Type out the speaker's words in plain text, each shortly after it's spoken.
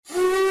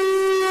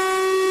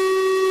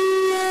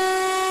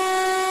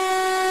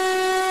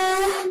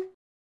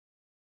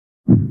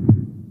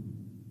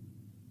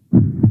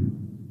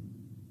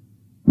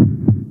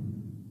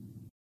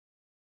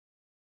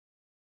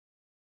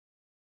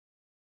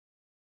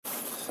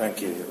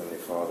Thank you, Heavenly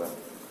Father.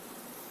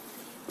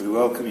 We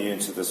welcome you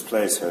into this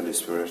place, Holy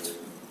Spirit.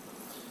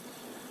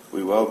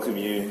 We welcome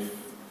you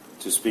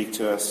to speak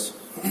to us,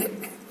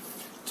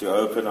 to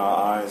open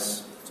our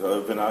eyes, to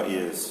open our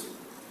ears,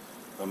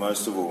 but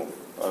most of all,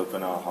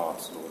 open our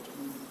hearts, Lord.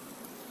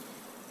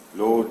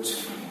 Lord,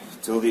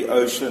 till the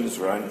oceans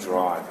run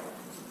dry,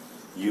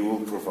 you will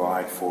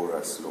provide for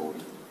us, Lord.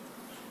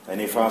 And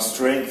if our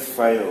strength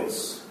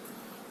fails,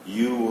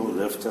 you will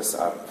lift us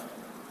up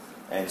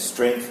and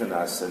strengthen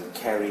us and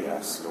carry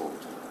us, Lord.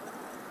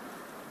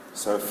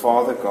 So,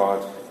 Father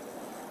God,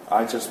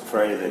 I just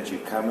pray that you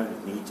come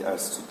and meet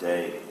us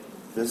today,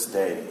 this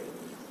day,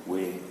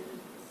 where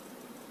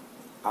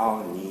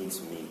our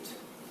needs meet,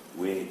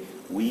 where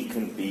we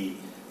can be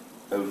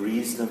a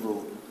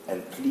reasonable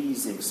and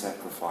pleasing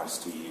sacrifice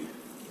to you.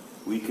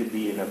 We can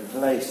be in a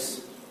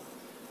place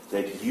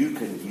that you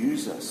can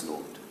use us,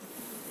 Lord,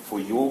 for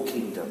your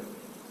kingdom,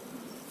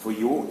 for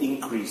your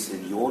increase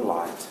in your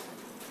light,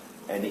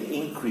 and an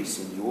increase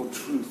in your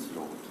truth,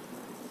 Lord.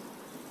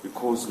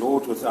 Because,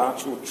 Lord,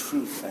 without your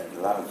truth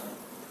and love,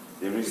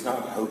 there is no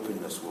hope in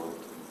this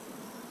world.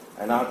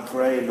 And I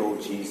pray,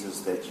 Lord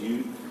Jesus, that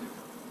you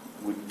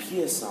would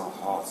pierce our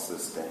hearts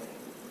this day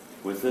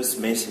with this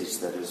message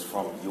that is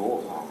from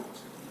your heart.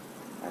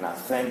 And I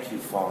thank you,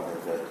 Father,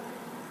 that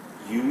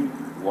you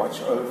watch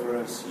over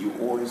us, you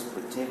always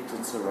protect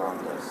and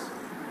surround us,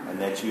 and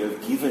that you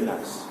have given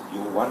us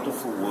your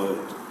wonderful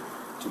word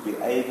to be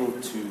able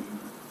to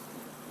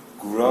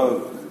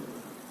grow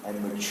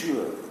and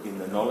mature in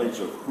the knowledge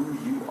of who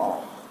you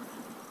are,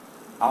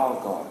 our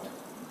God,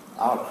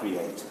 our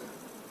Creator.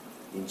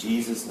 In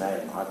Jesus'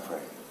 name I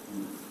pray.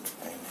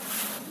 Amen.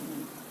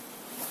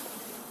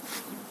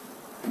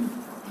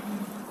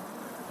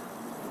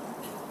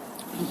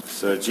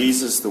 So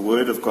Jesus, the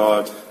Word of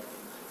God,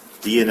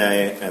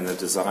 DNA and the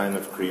design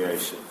of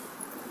creation.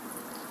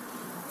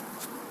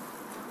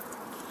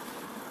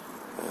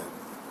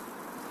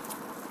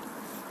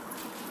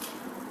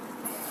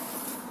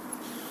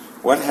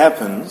 What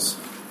happens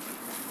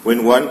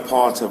when one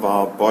part of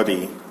our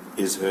body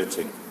is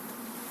hurting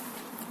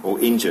or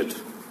injured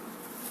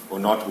or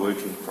not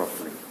working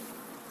properly?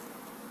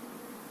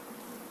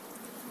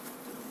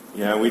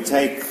 You know, we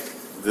take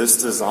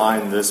this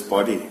design, this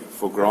body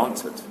for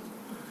granted.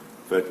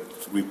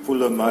 But we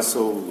pull a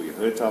muscle, we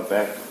hurt our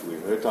back, we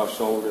hurt our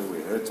shoulder, we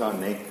hurt our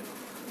neck,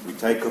 we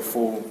take a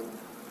fall,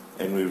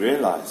 and we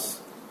realize,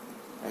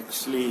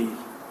 actually,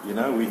 you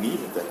know, we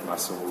needed that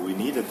muscle, or we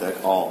needed that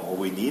arm, or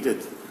we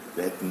needed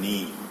that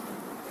knee,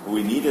 or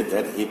we needed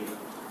that hip,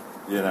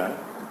 you know.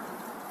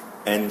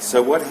 And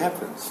so what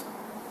happens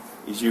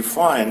is you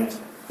find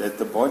that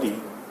the body,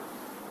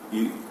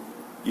 you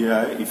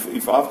know,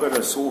 if I've got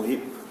a sore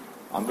hip,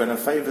 I'm going to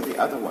favor the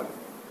other one.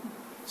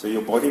 So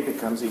your body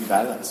becomes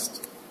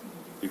imbalanced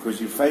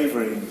because you're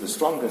favoring the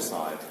stronger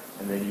side,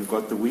 and then you've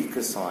got the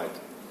weaker side.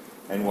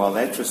 And while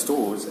that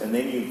restores, and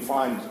then you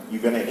find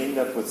you're going to end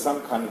up with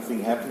some kind of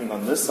thing happening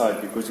on this side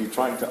because you're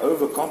trying to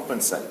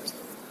overcompensate.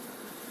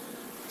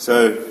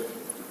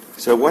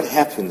 So what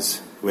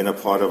happens when a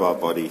part of our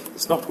body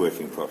is not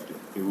working properly?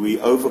 We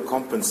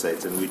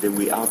overcompensate and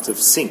we're out of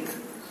sync.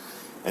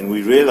 And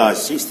we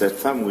realize, geez, that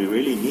thumb, we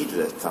really need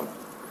that thumb.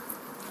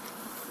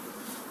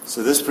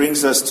 So this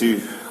brings us to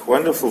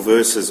wonderful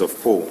verses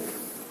of Paul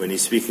when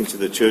he's speaking to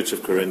the church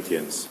of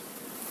Corinthians.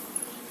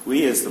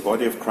 We as the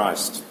body of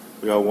Christ,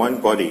 we are one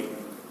body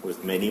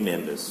with many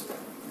members.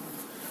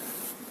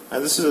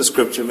 And this is a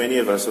scripture many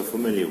of us are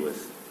familiar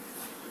with.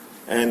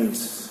 And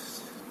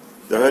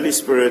the Holy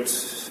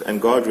Spirit and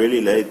God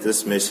really laid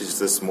this message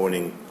this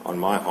morning on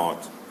my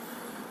heart.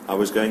 I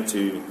was going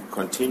to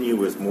continue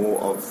with more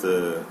of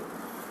the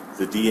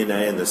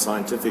DNA and the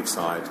scientific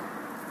side,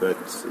 but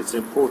it's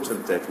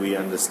important that we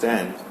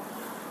understand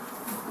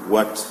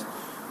what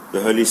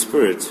the Holy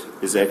Spirit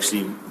is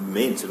actually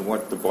meant and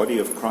what the body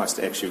of Christ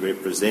actually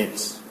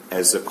represents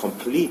as a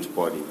complete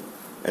body,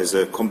 as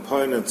a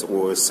component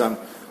or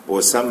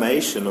a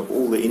summation of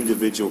all the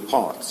individual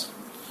parts.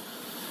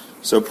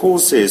 So Paul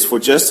says, "For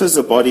just as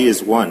the body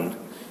is one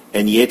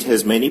and yet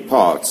has many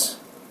parts,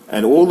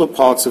 and all the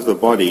parts of the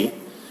body,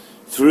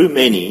 through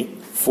many,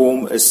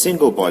 form a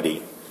single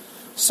body,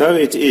 so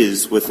it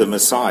is with the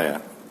Messiah.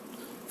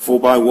 For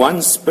by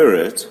one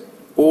Spirit,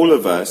 all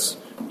of us,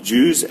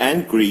 Jews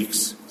and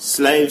Greeks,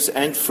 slaves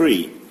and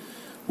free,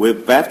 were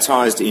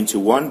baptized into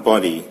one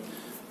body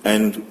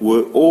and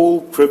were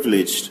all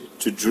privileged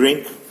to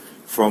drink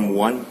from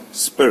one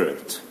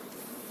Spirit.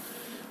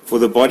 For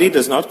the body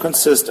does not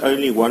consist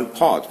only one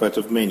part, but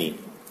of many.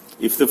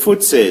 If the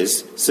foot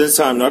says,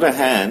 'Since I am not a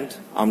hand,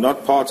 I am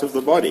not part of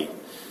the body,'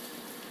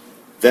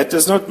 that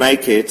does not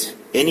make it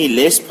any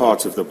less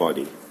part of the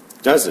body,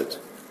 does it?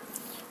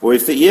 Or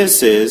if the ear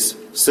says,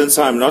 'Since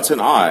I am not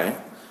an eye,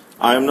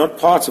 I am not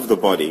part of the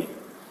body,'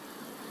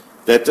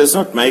 that does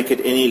not make it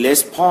any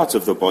less part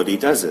of the body,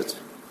 does it?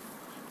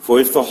 For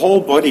if the whole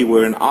body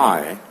were an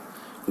eye,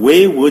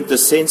 where would the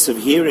sense of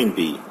hearing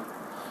be?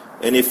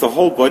 And if the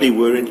whole body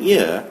were an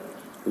ear,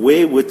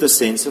 where would the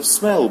sense of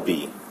smell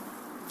be?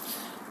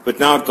 But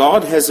now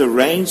God has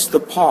arranged the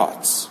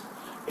parts,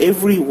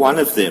 every one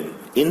of them,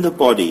 in the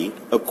body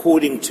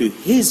according to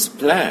his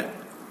plan.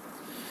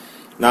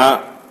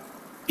 Now,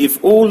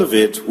 if all of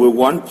it were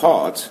one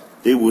part,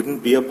 there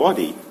wouldn't be a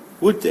body,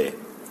 would there?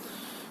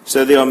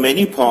 So there are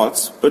many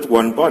parts, but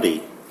one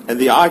body. And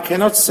the eye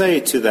cannot say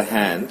to the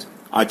hand,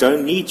 I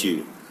don't need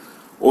you,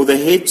 or the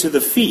head to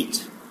the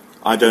feet,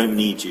 I don't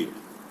need you.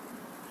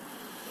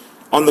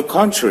 On the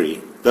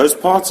contrary, those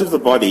parts of the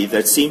body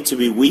that seem to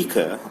be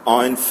weaker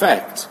are in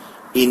fact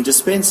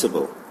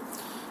indispensable.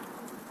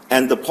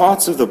 And the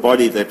parts of the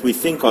body that we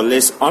think are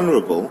less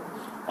honorable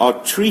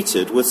are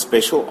treated with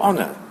special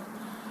honor.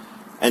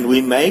 And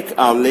we make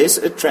our less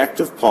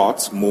attractive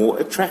parts more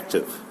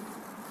attractive.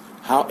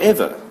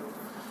 However,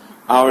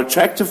 our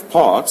attractive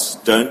parts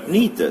don't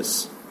need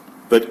this,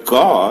 but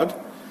God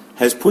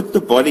has put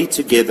the body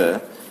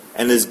together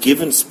and has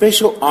given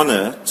special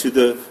honor to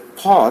the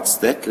parts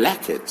that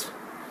lack it,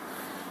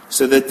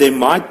 so that there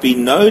might be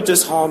no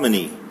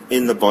disharmony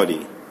in the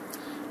body,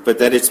 but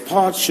that its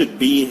parts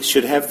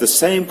should have the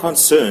same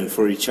concern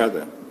for each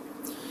other.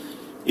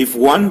 If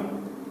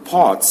one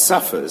part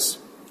suffers,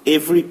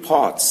 every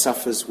part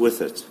suffers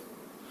with it.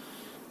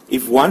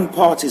 If one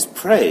part is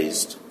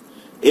praised,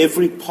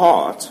 every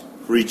part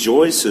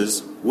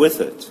rejoices with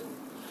it.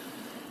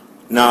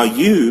 Now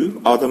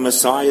you are the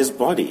Messiah's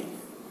body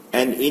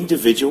and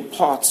individual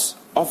parts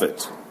of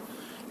it.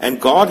 And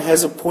God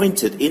has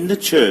appointed in the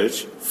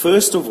church,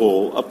 first of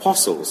all,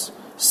 apostles,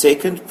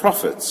 second,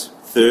 prophets,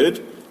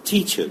 third,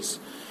 teachers,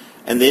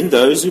 and then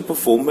those who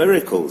perform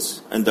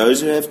miracles, and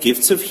those who have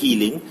gifts of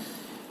healing,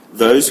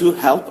 those who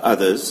help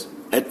others,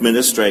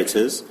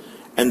 administrators,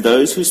 and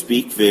those who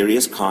speak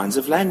various kinds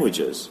of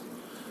languages.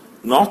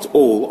 Not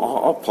all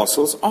are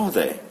apostles, are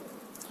they?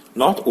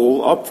 Not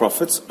all are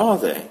prophets, are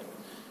they?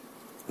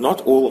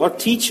 Not all are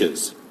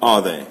teachers,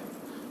 are they?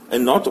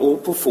 And not all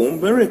perform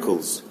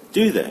miracles,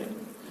 do they?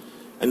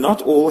 And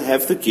not all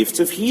have the gift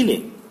of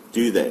healing,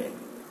 do they?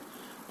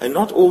 And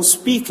not all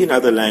speak in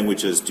other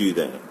languages, do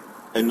they?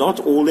 And not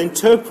all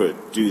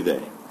interpret, do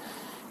they?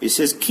 He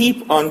says,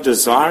 keep on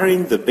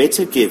desiring the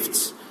better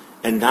gifts,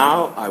 and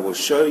now I will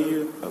show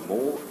you a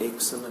more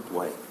excellent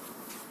way.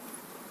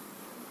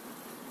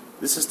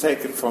 This is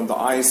taken from the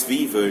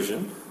ISV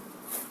version.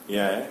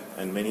 Yeah,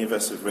 and many of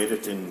us have read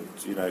it in,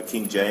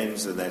 King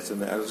James and that.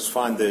 And I just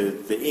find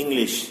the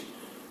English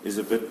is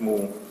a bit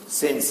more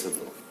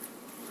sensible.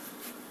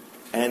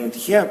 And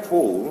here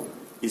Paul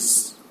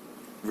is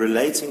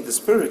relating the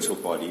spiritual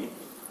body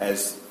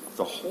as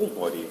the whole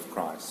body of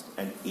Christ.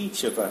 And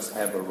each of us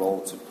have a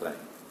role to play.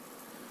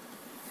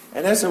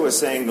 And as I was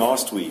saying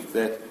last week,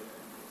 that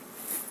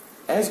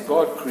as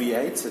God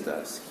created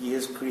us, He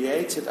has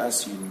created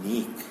us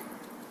unique.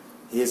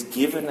 He has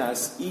given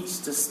us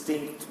each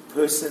distinct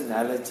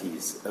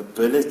personalities,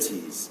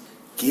 abilities,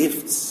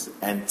 gifts,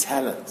 and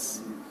talents.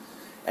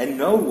 And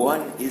no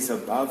one is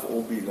above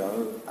or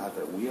below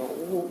other. We are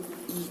all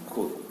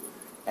equal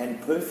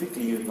and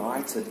perfectly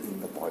united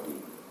in the body.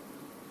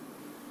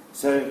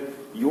 So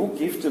your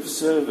gift of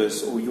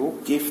service or your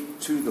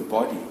gift to the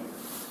body,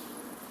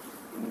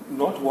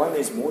 not one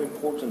is more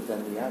important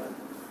than the other.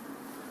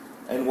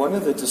 And one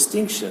of the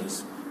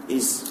distinctions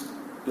is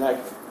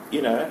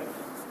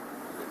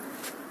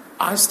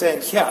I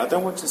stand here. I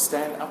don't want to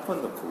stand up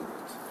on the pulpit.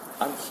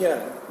 I'm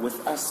here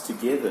with us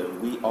together.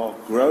 We are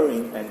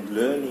growing and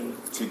learning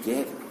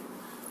together.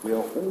 We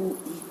are all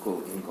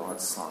equal in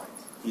God's sight.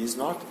 He is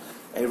not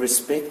a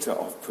respecter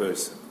of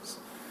persons,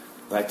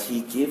 but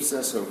He gives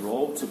us a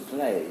role to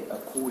play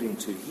according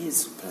to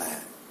His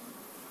plan.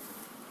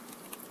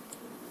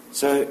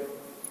 So,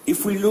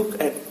 if we look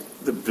at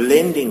the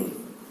blending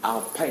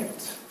our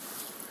paint,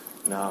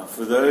 now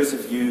for those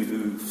of you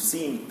who've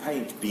seen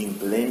paint being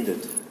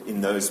blended in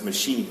those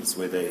machines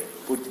where they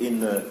put in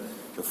the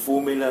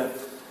formula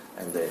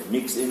and they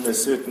mix in the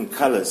certain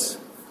colors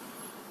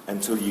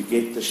until you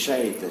get the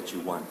shade that you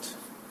want.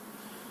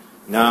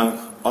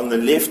 Now, on the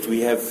left we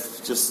have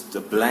just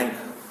a blank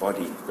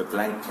body, the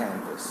blank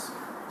canvas.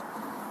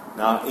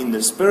 Now, in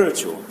the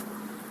spiritual,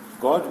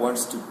 God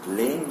wants to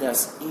blend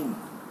us in.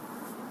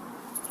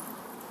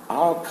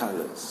 Our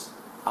colors,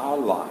 our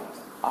light,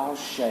 our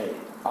shade,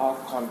 our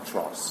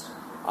contrast,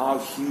 our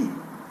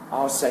hue,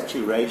 our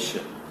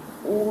saturation,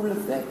 all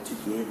of that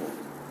together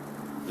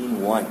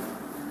in one.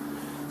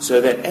 So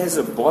that as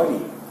a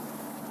body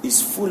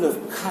is full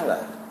of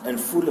color and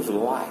full of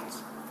light,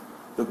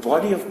 the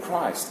body of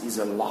Christ is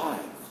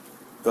alive.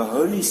 The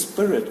Holy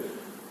Spirit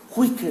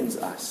quickens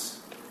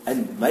us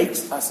and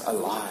makes us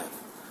alive,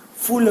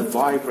 full of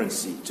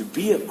vibrancy. To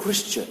be a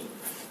Christian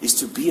is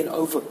to be an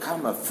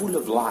overcomer, full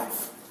of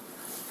life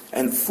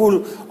and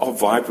full of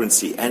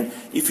vibrancy. And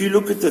if you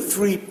look at the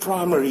three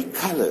primary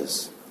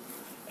colors,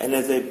 and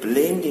as they're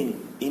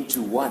blending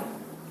into one,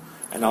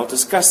 and I'll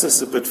discuss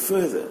this a bit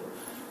further,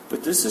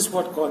 but this is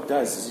what God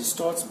does, is He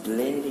starts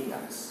blending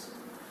us.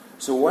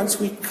 So once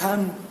we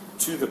come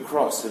to the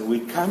cross and we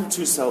come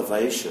to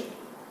salvation,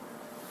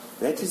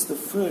 that is the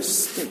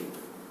first step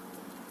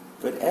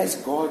But as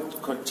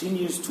God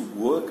continues to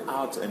work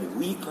out and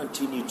we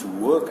continue to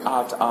work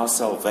out our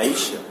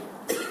salvation,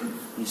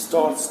 He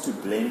starts to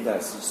blend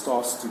us. He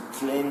starts to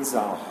cleanse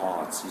our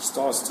hearts. He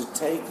starts to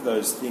take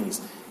those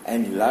things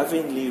and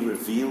lovingly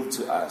reveal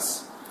to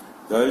us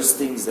those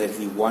things that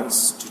He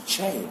wants to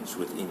change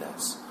within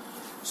us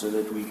so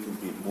that we can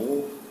be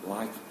more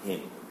like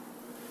Him.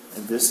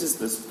 And this is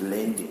this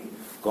blending.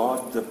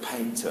 God the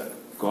painter,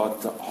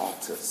 God the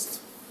artist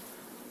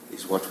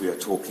is what we are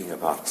talking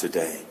about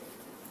today.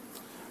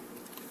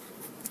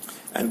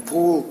 And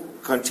Paul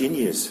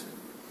continues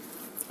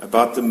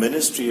about the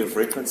ministry of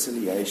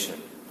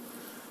reconciliation.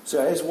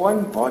 So as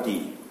one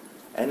body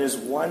and as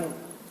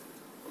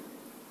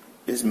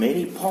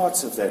many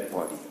parts of that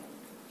body,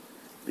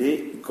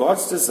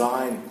 God's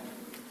design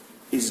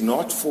is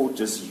not for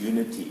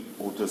disunity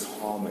or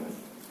disharmony.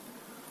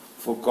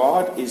 For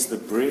God is the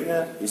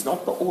bringer, He's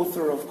not the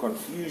author of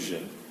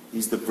confusion,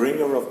 He's the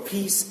bringer of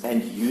peace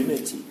and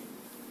unity.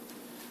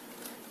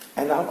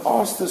 And I've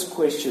asked this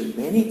question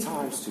many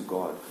times to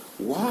God.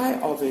 Why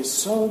are there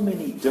so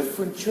many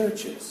different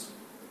churches?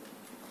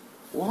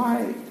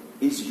 Why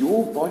is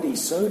your body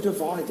so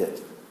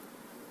divided?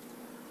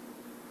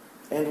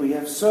 And we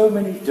have so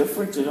many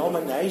different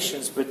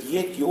denominations, but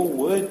yet your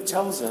word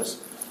tells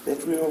us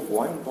that we are of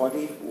one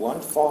body, one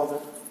Father,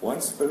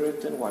 one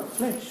Spirit, and one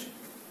flesh.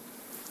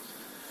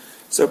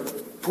 So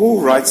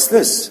Paul writes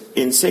this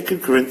in 2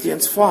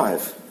 Corinthians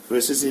 5,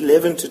 verses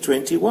 11 to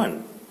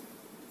 21.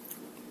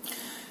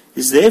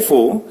 Is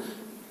therefore,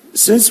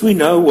 since we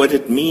know what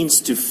it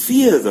means to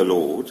fear the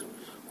Lord,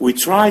 we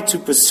try to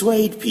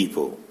persuade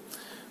people.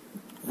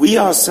 We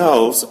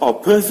ourselves are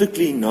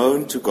perfectly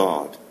known to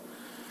God,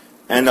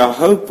 and I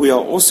hope we are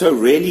also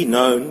really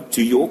known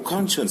to your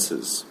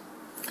consciences.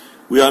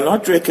 We are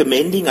not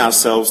recommending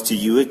ourselves to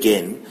you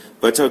again,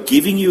 but are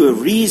giving you a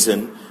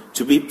reason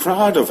to be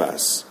proud of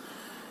us,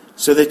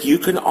 so that you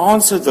can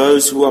answer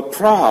those who are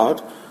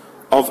proud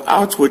of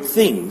outward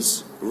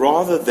things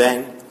rather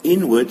than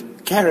inward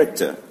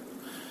character.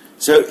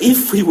 So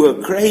if we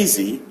were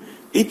crazy,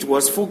 it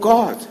was for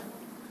God.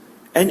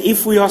 And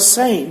if we are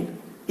sane,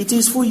 it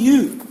is for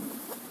you.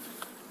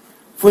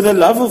 For the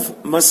love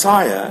of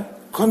Messiah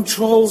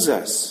controls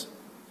us.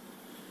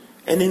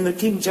 And in the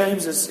King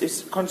James,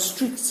 it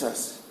constricts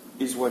us,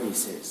 is what he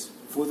says.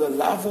 For the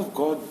love of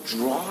God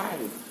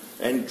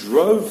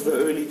drove the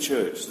early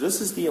church. This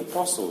is the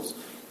apostles.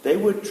 They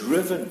were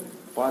driven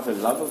by the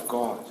love of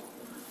God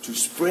to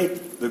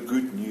spread the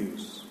good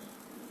news.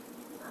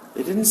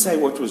 They didn't say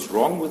what was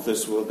wrong with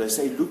this world. They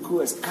say, look who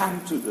has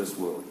come to this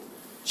world.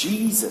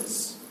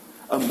 Jesus,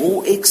 a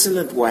more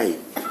excellent way.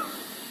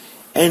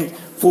 And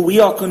for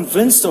we are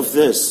convinced of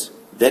this,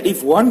 that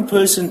if one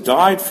person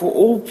died for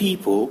all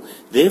people,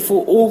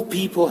 therefore all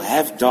people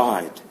have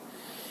died.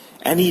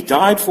 And he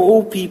died for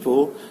all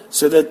people,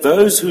 so that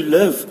those who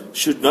live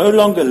should no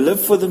longer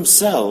live for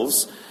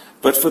themselves,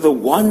 but for the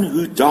one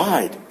who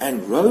died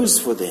and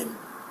rose for them.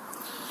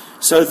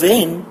 So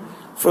then,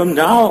 from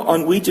now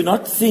on, we do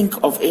not think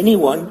of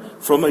anyone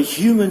from a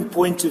human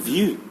point of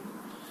view.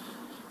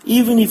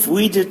 Even if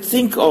we did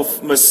think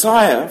of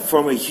Messiah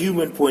from a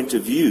human point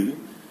of view,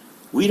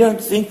 we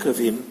don't think of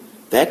him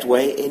that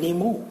way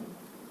anymore.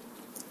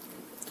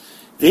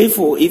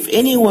 Therefore, if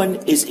anyone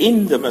is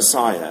in the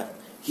Messiah,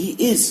 he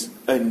is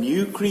a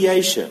new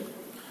creation.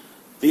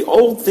 The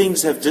old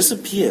things have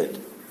disappeared,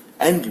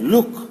 and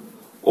look,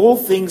 all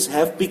things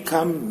have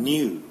become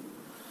new.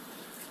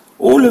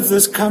 All of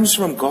this comes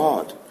from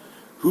God,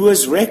 who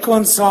has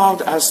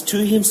reconciled us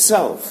to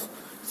himself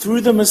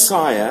through the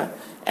Messiah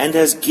and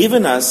has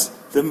given us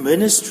the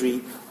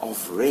ministry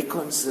of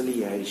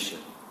reconciliation.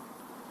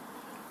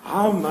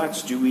 How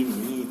much do we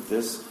need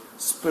this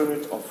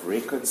spirit of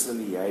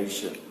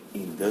reconciliation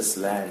in this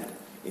land,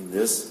 in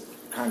this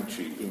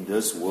country, in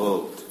this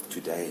world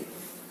today,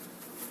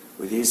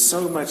 where there's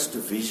so much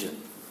division?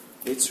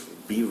 Let's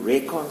be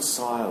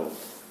reconciled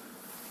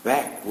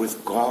back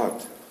with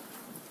God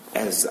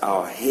as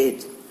our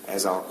head,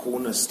 as our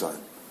cornerstone.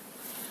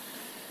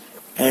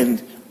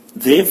 And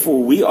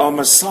therefore we are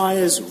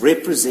Messiah's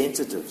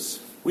representatives.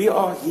 We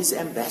are his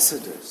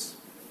ambassadors.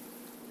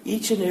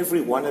 Each and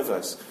every one of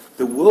us.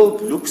 The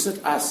world looks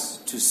at us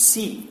to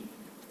see.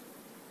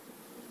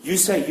 You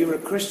say you're a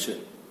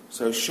Christian,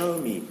 so show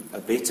me a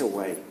better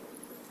way.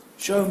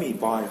 Show me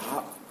by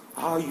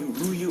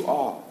who you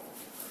are.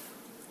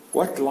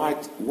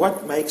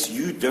 What makes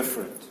you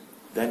different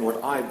than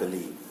what I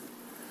believe?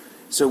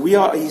 So we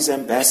are his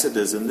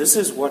ambassadors, and this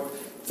is what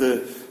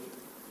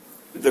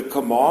the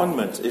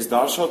commandment is,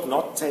 thou shalt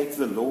not take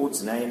the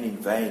Lord's name in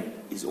vain,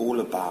 is all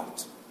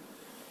about.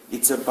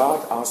 It's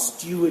about our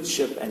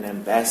stewardship and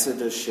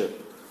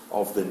ambassadorship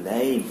of the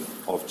name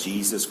of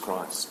Jesus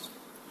Christ.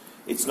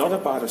 It's not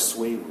about a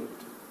swear word.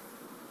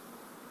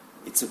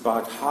 It's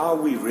about how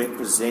we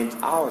represent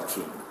our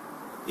King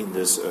in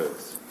this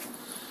earth.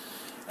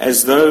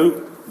 As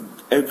though,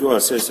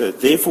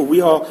 therefore we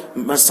are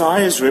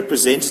Messiah's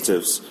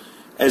representatives,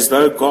 as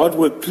though God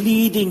were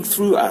pleading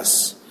through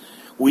us.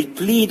 We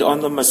plead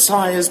on the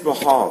Messiah's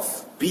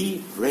behalf,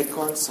 be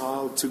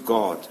reconciled to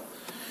God.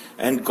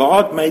 And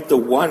God made the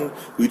one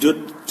who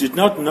did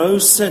not know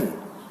sin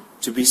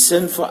to be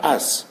sin for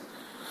us,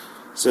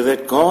 so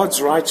that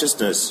God's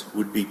righteousness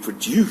would be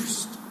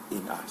produced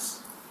in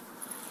us.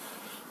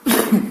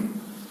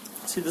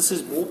 See, this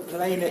is more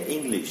plainer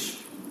English,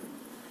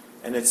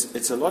 and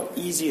it's a lot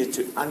easier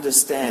to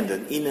understand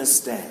and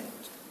understand.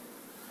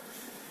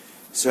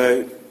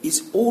 So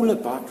it's all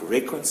about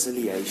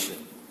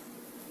reconciliation.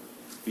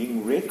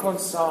 Being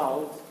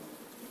reconciled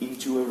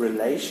into a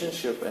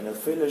relationship and a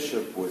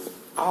fellowship with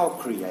our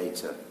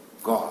Creator,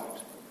 God.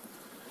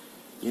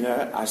 You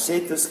know, I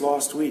said this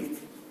last week.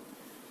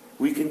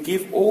 We can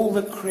give all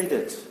the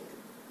credit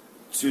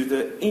to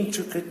the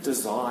intricate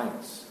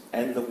designs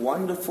and the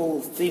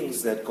wonderful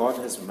things that God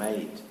has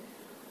made.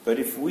 But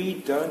if we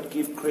don't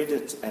give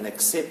credit and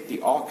accept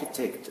the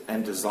architect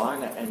and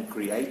designer and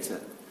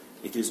creator,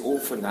 it is all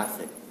for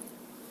nothing.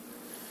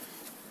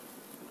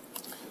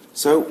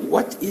 So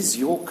what is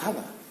your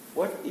color?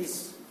 What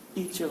is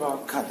each of our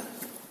color?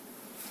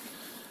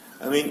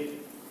 I mean,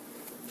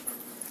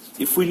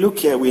 if we look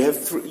here, we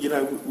have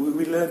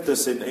we learned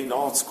this in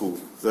art school.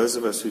 Those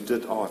of us who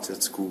did art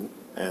at school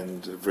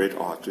and read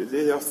art,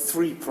 there are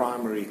 3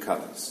 primary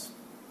colors.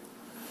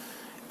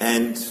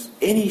 And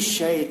any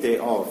shade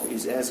thereof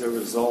is as a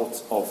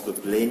result of the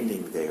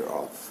blending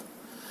thereof.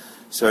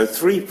 So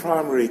 3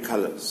 primary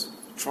colors,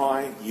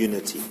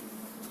 tri-unity.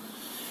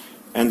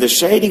 And the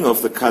shading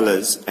of the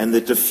colors and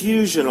the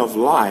diffusion of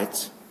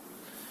light,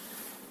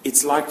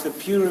 it's like the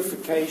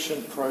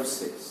purification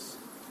process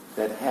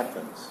that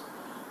happens.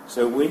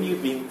 So when you're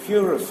being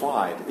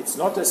purified, it's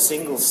not a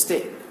single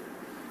step.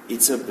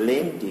 It's a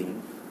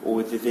blending,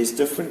 or there's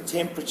different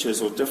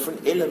temperatures or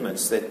different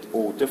elements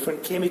or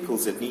different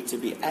chemicals that need to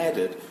be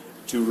added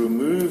to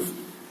remove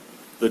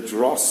the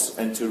dross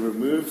and to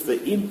remove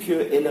the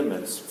impure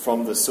elements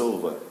from the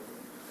silver.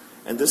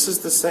 And this is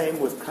the same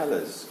with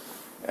colors.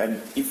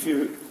 And if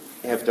you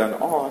have done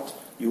art,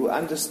 you will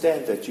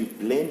understand that you're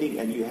blending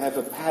and you have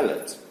a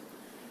palette.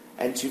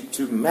 And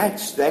to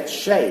match that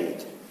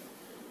shade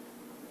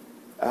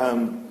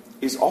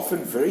is often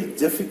very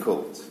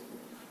difficult.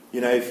 You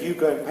know, if you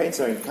go and paint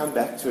something and come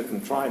back to it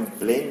and try and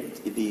blend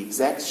the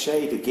exact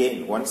shade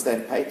again once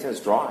that paint has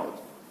dried,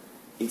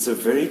 it's a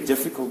very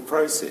difficult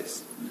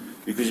process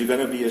because you're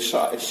going to be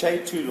a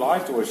shade too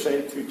light or a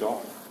shade too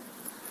dark.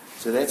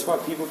 So that's why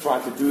people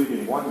try to do it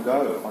in one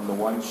go on the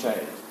one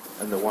shade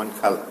and the one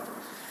color.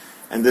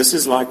 And this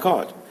is like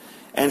God.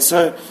 And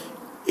so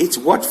it's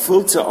what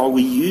filter are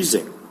we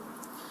using?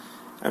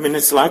 I mean,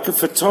 it's like a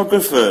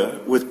photographer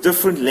with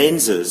different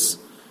lenses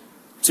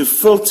to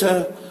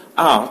filter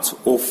out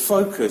or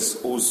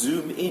focus or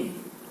zoom in.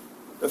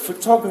 A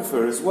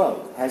photographer as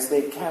well has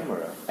their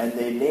camera and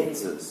their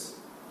lenses.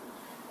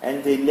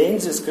 And their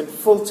lenses can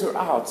filter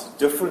out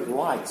different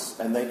lights,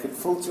 and they can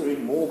filter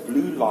in more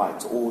blue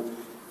light or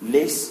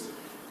less.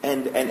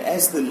 And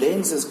as the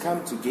lenses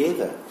come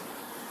together,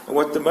 and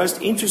what the most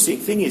interesting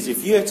thing is,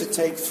 if you had to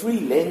take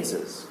 3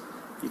 lenses,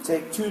 you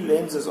take 2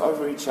 lenses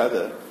over each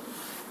other,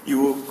 you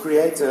will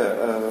create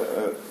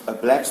a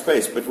black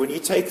space. But when you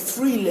take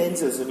 3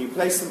 lenses and you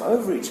place them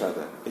over each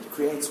other, it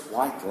creates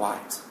white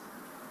light.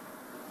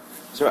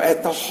 So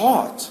at the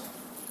heart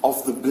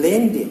of the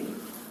blending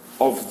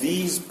of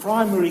these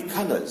primary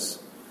colors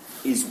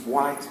is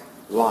white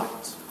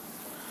light.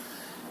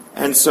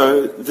 And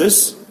so the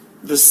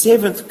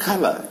 7th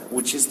color,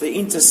 which is the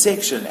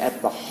intersection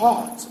at the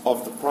heart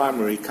of the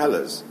primary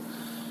colors,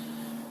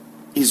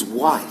 is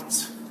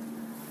white.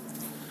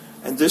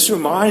 And this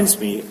reminds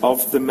me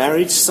of the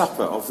marriage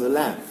supper of the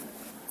Lamb.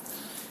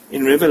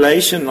 In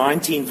Revelation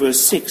 19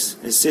 verse 6,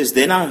 it says,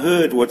 "Then I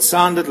heard what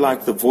sounded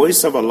like the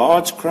voice of a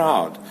large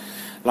crowd,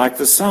 like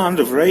the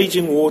sound of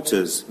raging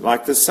waters,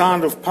 like the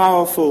sound of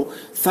powerful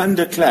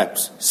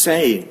thunderclaps,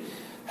 saying,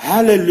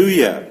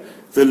 'Hallelujah!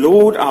 The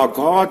Lord our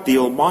God, the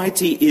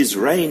Almighty, is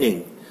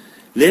reigning.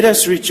 Let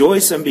us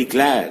rejoice and be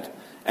glad,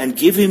 and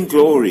give him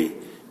glory,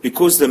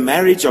 because the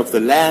marriage of the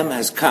Lamb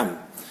has come,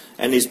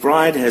 and his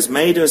bride has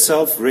made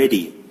herself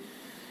ready.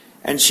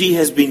 And she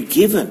has been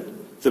given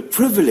the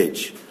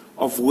privilege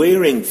of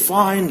wearing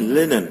fine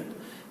linen,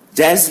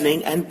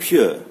 dazzling and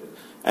pure.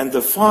 And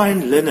the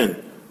fine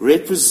linen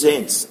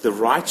represents the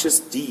righteous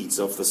deeds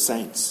of the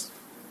saints.'"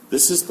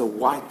 This is the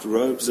white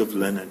robes of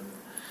linen.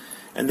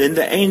 And then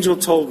the angel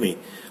told me,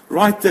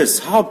 "Write this,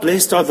 how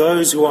blessed are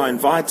those who are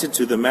invited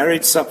to the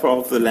marriage supper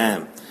of the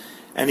Lamb."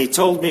 And he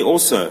told me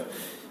also,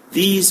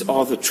 "These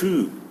are the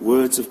true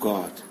words of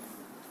God."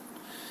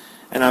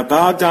 And I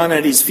bowed down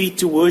at his feet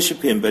to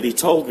worship him, but he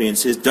told me and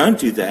says, "Don't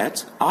do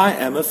that. I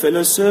am a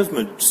fellow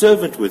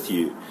servant with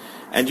you,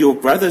 and your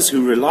brothers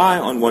who rely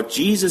on what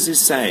Jesus is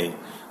saying.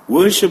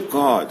 Worship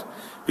God,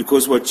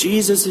 because what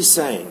Jesus is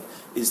saying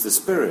is the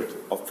spirit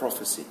of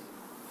prophecy."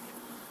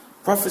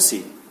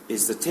 Prophecy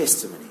is the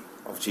testimony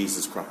of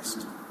Jesus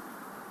Christ.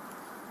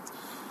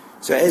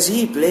 So as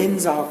he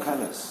blends our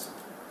colors,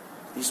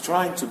 he's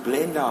trying to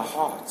blend our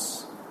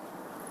hearts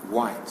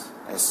white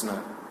as snow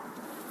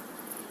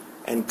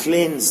and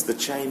cleanse the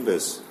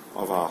chambers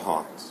of our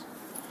hearts.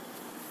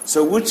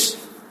 So which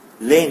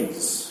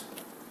lens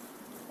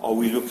are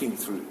we looking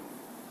through?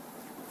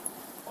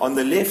 On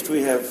the left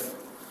we have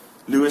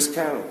Lewis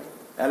Carroll,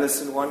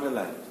 Alice in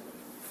Wonderland,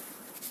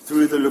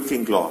 Through the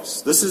Looking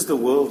Glass. This is the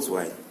world's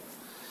way.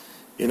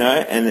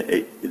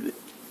 And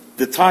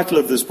the title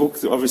of this book,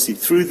 obviously,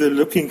 Through the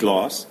Looking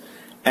Glass,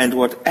 and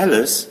what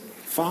Alice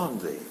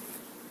found there.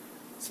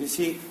 So you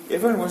see,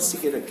 everyone wants to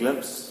get a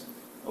glimpse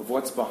of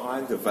what's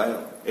behind the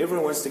veil.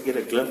 Everyone wants to get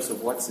a glimpse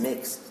of what's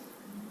next.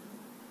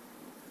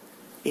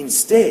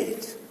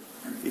 Instead,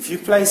 if you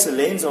place a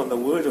lens on the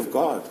Word of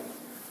God,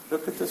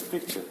 look at this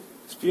picture.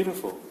 It's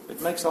beautiful.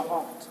 It makes a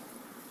heart.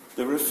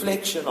 The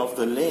reflection of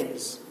the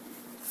lens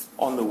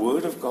on the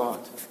Word of God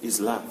is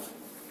love.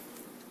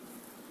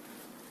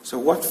 So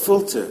what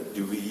filter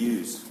do we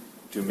use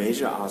to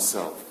measure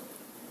ourselves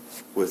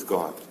with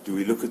God? Do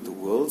we look at the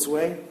world's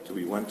way? Do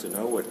we want to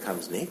know what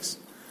comes next?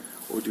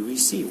 Or do we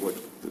see what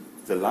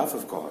the love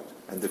of God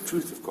and the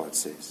truth of God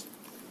says?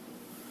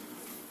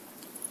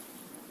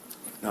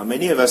 Now,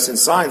 many of us in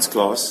science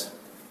class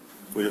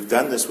would have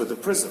done this with a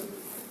prism,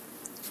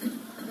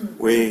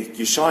 where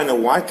you shine a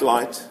white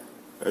light,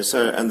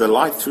 and the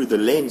light through the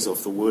lens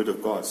of the Word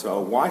of God. So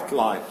a white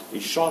light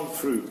is shone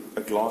through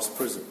a glass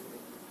prism.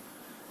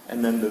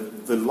 And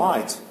then the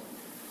light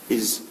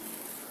is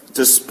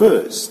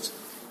dispersed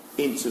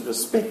into the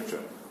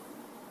spectrum,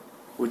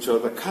 which are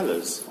the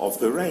colors of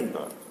the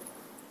rainbow.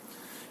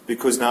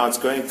 Because now it's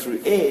going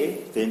through air,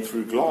 then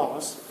through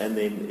glass, and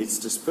then it's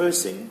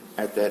dispersing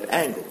at that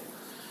angle.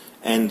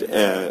 And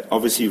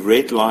obviously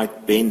red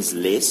light bends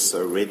less,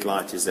 so red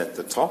light is at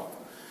the top.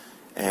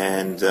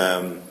 And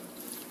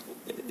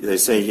they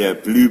say here,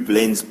 blue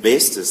blends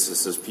best.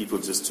 This is people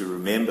just to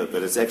remember,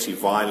 but it's actually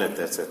violet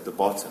that's at the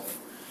bottom.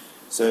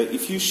 So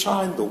if you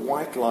shine the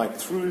white light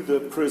through the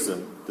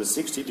prism, the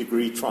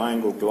 60-degree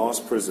triangle glass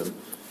prism,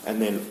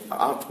 and then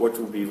out what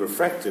will be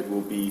refracted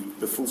will be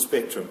the full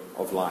spectrum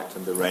of light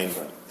and the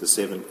rainbow, the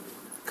 7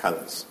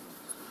 colors.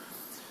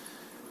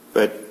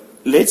 But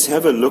let's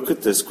have a look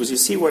at this, because you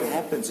see what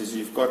happens is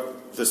you've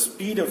got the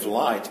speed of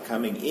light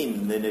coming in,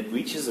 and then it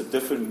reaches a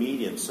different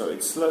medium, so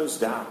it slows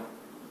down.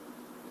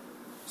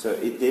 So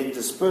it then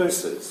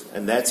disperses,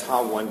 and that's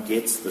how one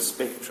gets the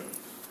spectrum.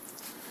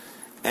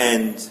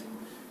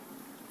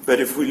 But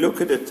if we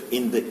look at it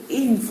in the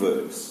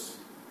inverse,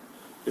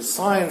 the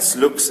science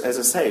looks, as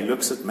I say,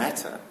 looks at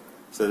matter.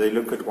 So they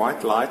look at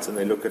white light and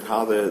they look at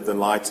how the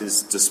light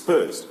is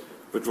dispersed.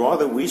 But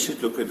rather we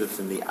should look at it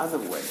in the other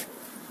way.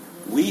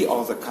 We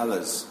are the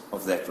colors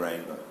of that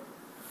rainbow.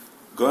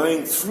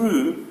 Going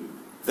through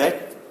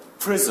that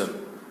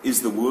prism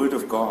is the Word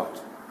of God.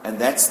 And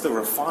that's the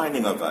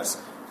refining of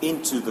us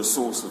into the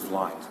source of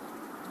light.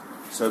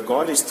 So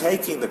God is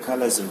taking the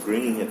colors and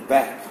bringing it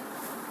back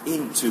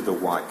into the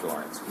white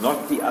light,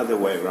 not the other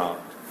way around.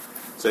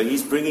 So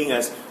He's bringing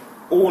us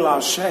all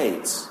our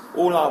shades,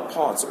 all our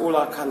parts, all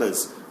our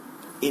colors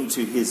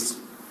into His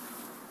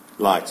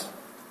light.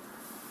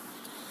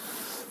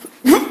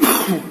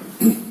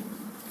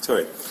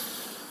 Sorry.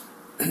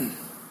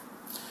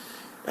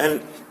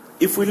 And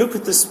if we look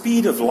at the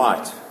speed of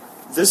light,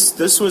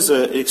 this was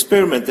an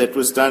experiment that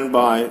was done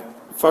by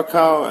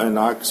Foucault, and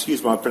I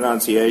excuse my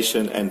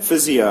pronunciation, and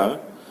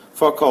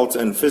Foucault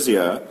and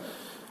Physio,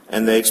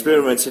 and they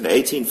experimented in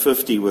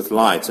 1850 with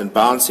light and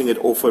bouncing it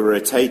off a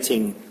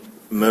rotating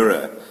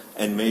mirror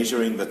and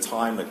measuring the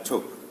time it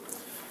took.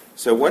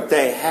 So what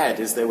they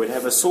had is they would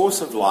have a source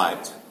of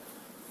light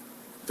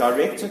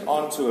directed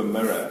onto a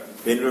mirror,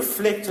 then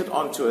reflected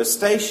onto a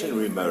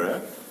stationary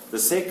mirror, the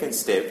second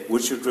step,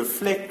 which would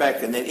reflect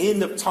back, and then in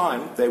the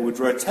time they would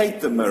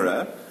rotate the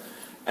mirror,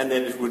 and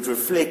then it would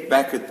reflect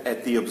back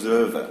at the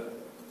observer.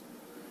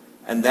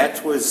 And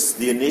that was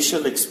the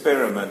initial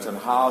experiment on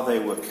how they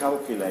were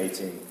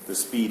calculating the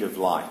speed of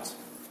light.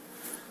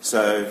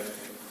 So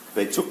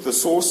they took the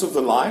source of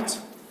the light,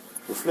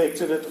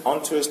 reflected it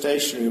onto a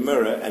stationary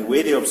mirror, and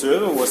where the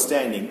observer was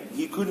standing,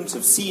 he couldn't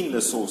have seen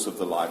the source of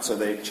the light. So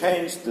they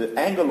changed the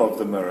angle of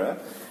the mirror,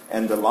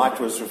 and the light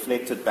was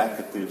reflected back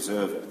at the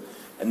observer.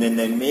 And then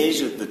they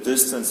measured the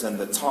distance and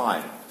the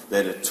time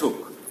that it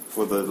took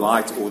for the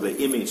light or the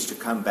image to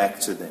come back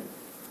to them.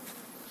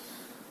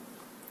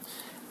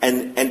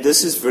 And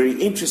this is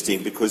very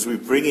interesting because we're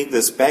bringing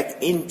this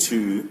back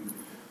into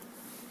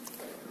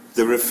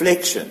the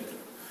reflection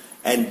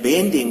and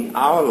bending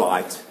our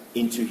light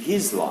into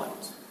His light.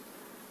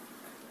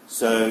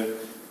 So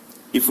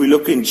if we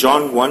look in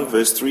John 1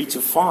 verse 3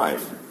 to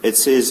 5, it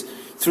says,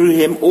 "Through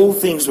Him all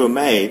things were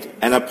made,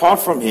 and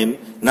apart from Him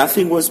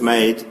nothing was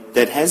made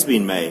that has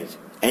been made.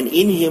 And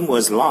in Him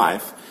was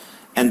life,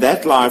 and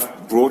that life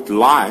brought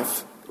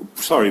light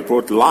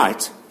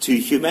to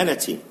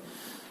humanity.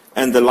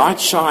 And the light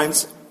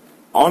shines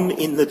on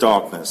in the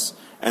darkness,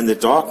 and the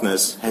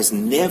darkness has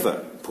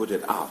never put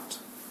it out."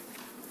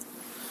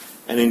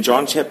 And in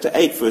John chapter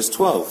 8, verse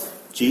 12,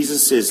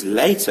 Jesus says,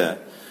 "Later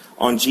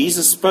on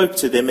Jesus spoke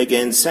to them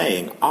again,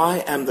 saying,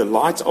 I am the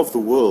light of the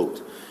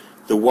world.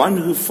 The one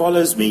who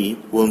follows me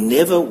will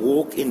never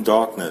walk in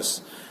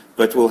darkness,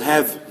 but will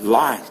have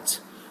light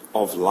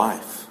of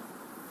life."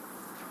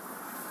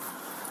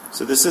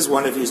 So this is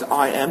one of His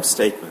I am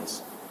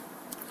statements.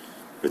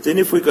 But then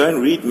if we go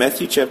and read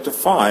Matthew chapter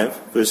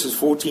 5, verses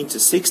 14 to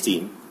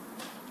 16,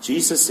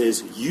 Jesus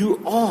says, "You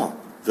are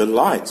the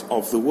light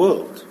of the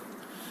world.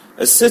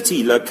 A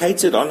city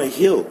located on a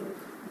hill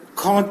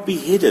can't be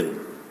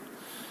hidden.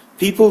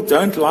 People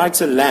don't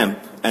light a lamp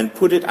and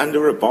put it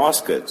under a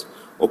basket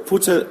or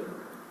put it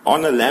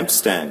on a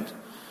lampstand,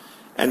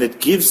 and it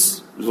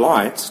gives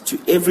light to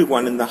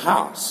everyone in the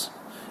house.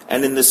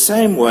 And in the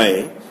same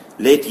way,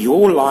 let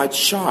your light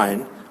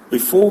shine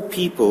before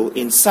people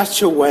in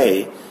such a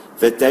way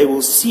that they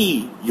will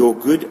see your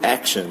good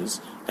actions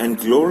and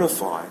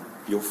glorify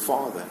your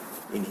Father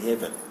in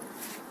heaven."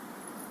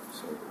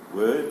 So the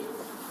Word,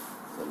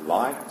 the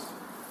light,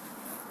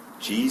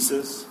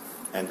 Jesus,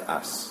 and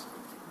us.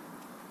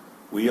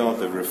 We are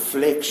the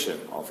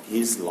reflection of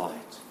His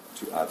light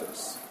to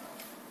others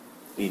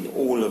in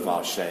all of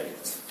our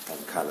shades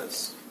and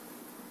colours.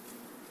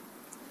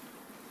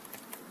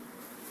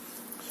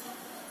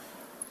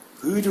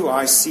 Who do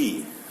I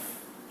see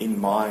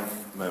in my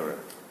mirror?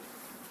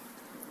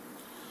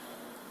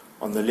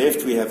 On the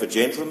left we have a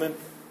gentleman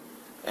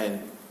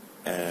and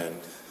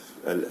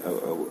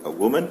a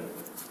woman.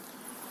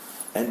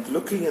 And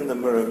looking in the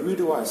mirror, who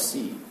do I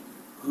see?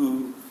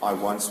 Who I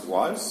once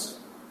was,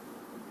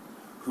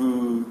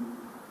 who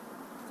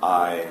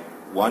I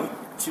want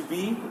to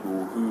be,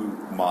 or who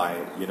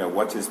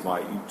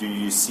do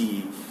you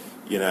see,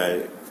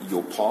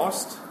 your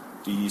past?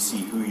 Do you see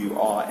who you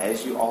are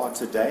as you are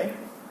today?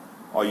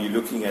 Are you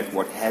looking at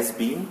what has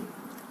been?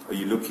 Are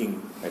you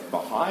looking at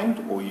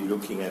behind, or are you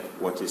looking at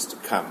what is to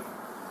come?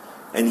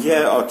 And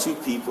here are two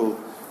people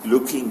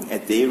looking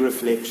at their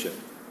reflection,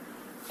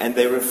 and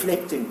they're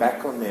reflecting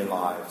back on their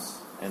lives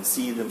and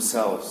see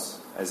themselves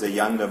as a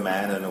younger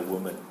man and a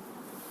woman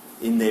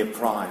in their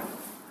prime.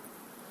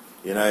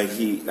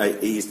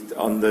 He's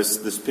on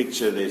this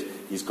picture.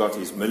 He's got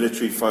his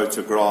military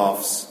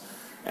photographs,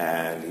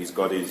 and he's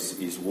got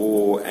his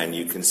war, and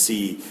you can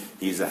see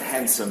he's a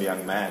handsome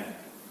young man.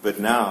 But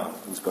now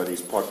he's got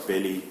his pot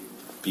belly,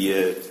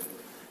 beard,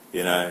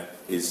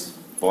 his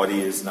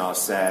body is now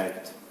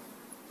sagged.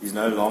 He's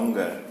no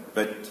longer,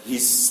 but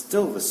he's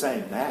still the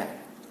same man.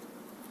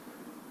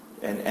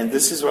 And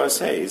this is what I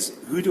say, is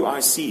who do I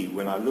see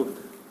when I look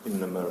in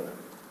the mirror?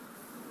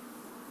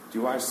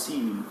 Do I see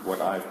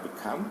what I've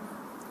become,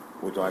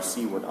 or do I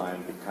see what I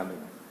am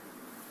becoming?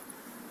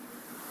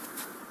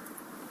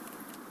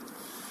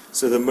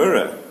 So the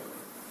mirror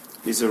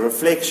is a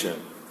reflection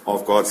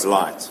of God's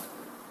light.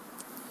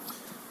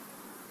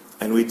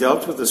 And we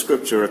dealt with the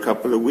scripture a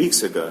couple of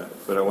weeks ago,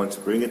 but I want to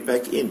bring it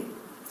back in.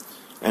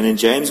 And in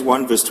James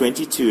 1 verse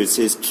 22 it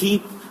says,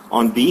 "Keep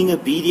on being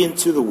obedient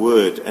to the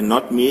word, and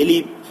not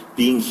merely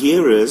being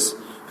hearers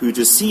who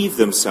deceive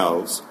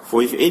themselves.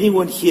 For if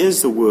anyone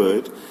hears the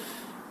word,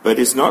 but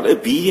is not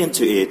obedient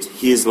to it,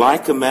 he is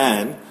like a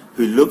man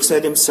who looks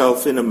at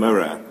himself in a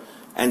mirror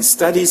and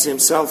studies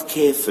himself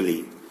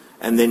carefully,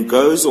 and then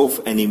goes off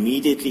and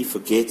immediately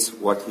forgets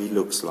what he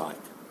looks like.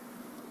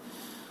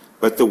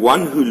 But the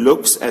one who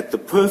looks at the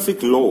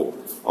perfect law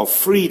of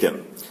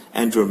freedom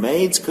and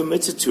remains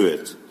committed to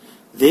it,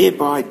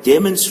 thereby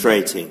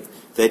demonstrating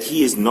that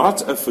he is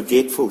not a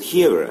forgetful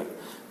hearer,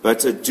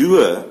 but a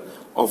doer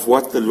of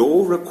what the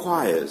law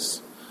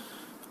requires,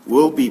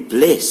 will be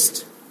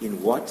blessed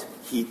in what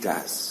he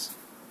does."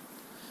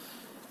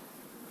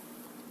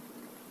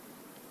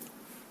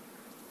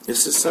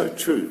 This is so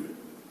true.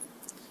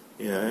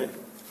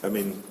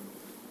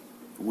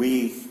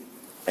 We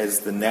as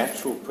the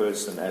natural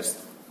person, as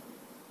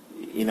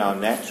in our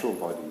natural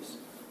bodies,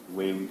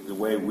 the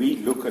way we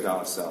look at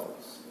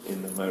ourselves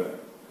in the mirror,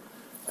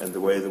 and the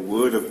way the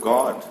Word of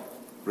God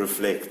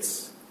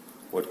reflects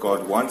what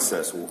God wants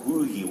us, or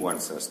who He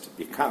wants us to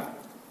become,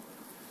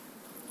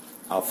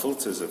 our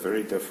filters are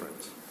very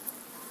different.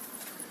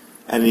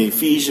 And in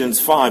Ephesians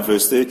 5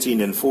 verse 13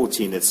 and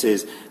 14 it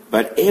says,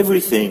 "But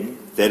everything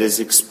that is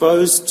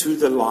exposed to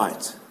the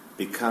light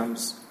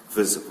becomes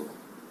visible."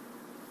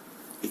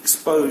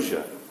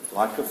 Exposure,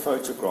 like a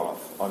photograph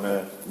on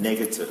a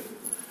negative.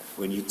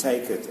 When you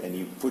take it and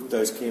you put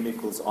those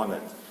chemicals on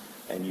it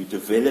and you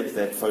develop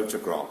that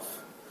photograph,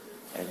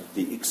 and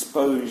the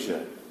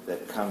exposure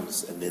that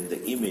comes, and then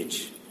the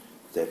image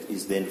that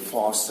is then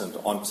fastened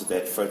onto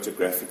that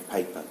photographic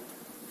paper.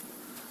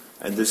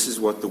 And this is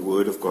what the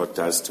Word of God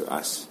does to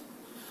us.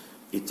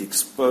 It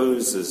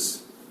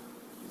exposes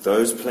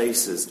those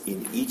places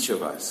in each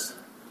of us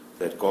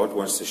that God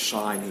wants to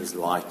shine His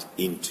light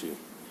into.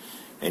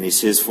 And He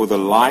says, "For the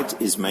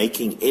light is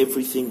making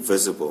everything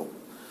visible."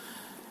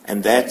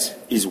 And that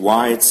is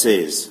why it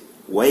says,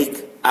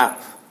 "Wake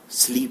up,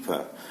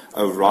 sleeper,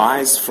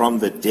 arise from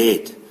the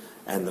dead,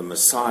 and the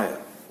Messiah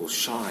will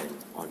shine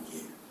on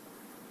you."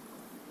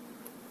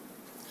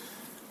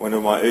 One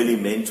of my early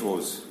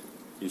mentors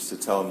used to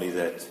tell me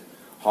that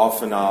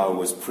half an hour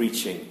was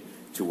preaching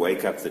to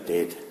wake up the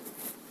dead.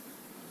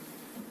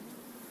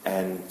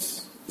 And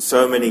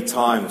so many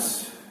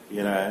times,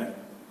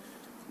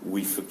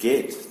 we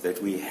forget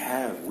that we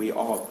have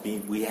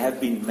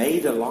been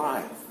made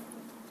alive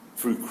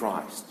through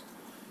Christ.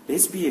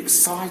 Let's be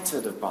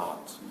excited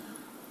about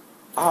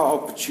our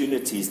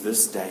opportunities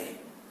this day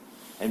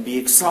and be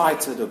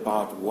excited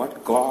about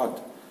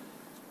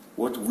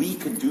what we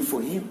can do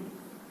for Him.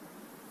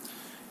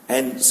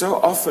 And so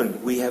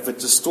often we have a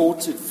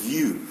distorted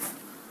view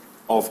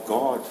of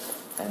God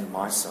and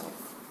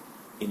myself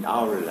in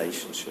our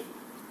relationship.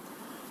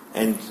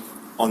 And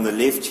on the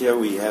left here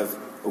we have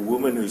a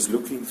woman who's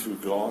looking through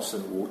glass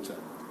and water,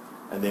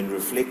 and then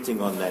reflecting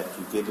on that,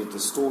 you get a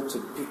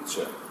distorted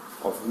picture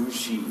of who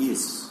she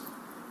is.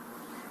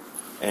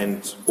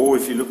 Or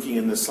if you're looking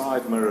in the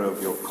side mirror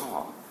of your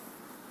car,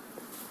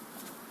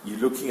 you're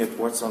looking at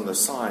what's on the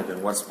side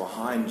and what's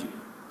behind you.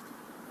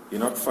 You're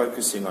not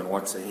focusing on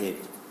what's ahead.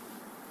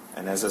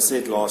 And as I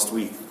said last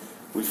week,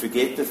 we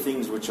forget the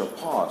things which are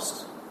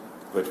past,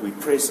 but we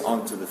press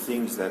on to the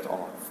things that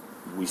are.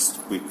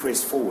 We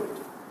press forward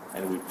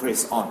and we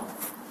press on.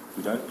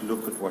 We don't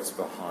look at what's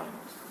behind.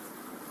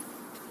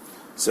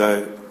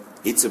 So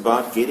it's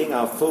about getting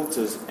our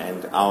filters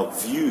and our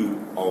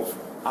view of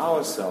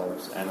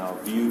ourselves and our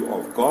view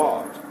of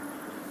God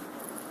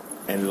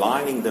and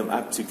lining them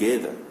up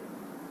together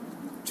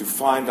to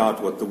find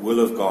out what the will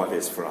of God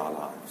is for our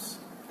lives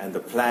and the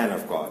plan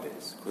of God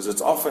is. Because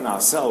it's often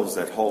ourselves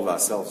that hold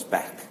ourselves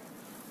back.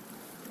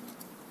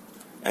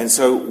 And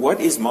so what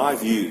is my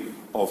view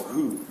of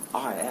who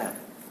I am?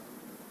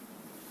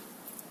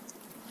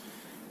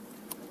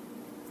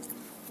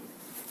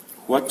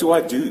 What do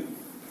I do?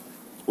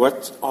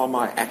 What are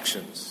my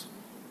actions?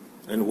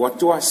 And what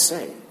do I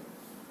say?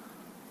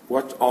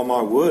 What are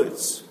my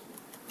words?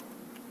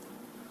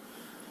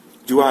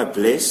 Do I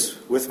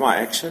bless with my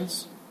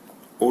actions,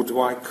 or do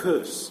I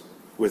curse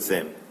with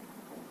them?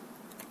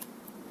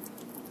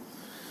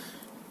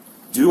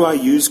 Do I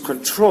use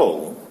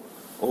control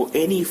or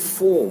any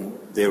form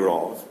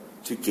thereof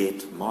to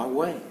get my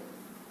way?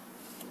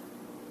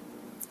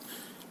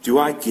 Do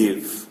I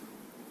give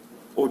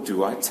or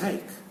do I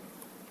take?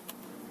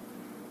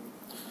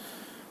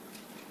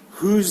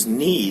 Whose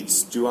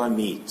needs do I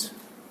meet?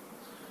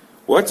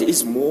 What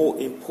is more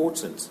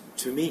important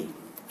to me?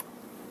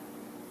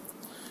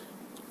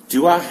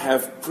 Do I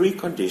have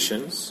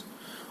preconditions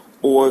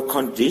or a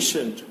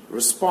conditioned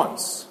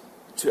response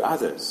to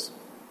others?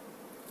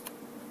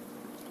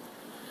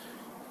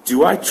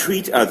 Do I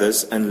treat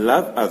others and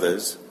love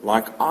others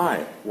like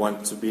I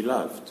want to be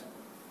loved?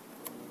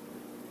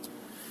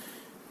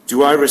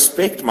 Do I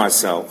respect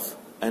myself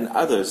and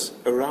others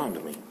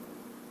around me?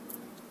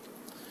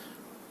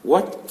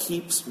 What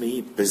keeps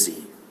me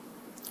busy?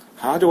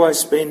 How do I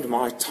spend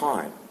my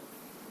time?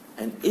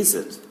 And is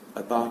it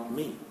about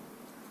me?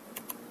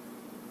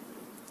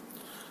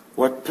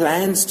 What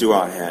plans do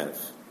I have?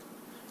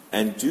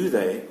 And do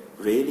they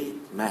really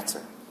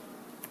matter?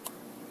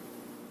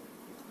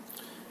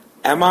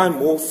 Am I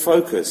more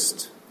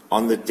focused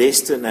on the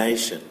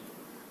destination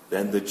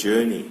than the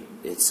journey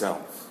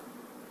itself?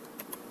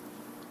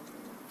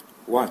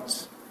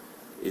 What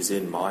is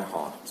in my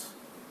heart?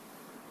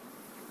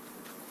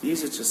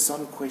 These are just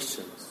some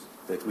questions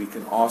that we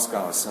can ask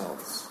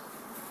ourselves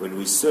when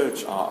we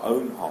search our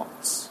own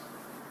hearts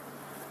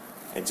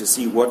and to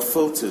see what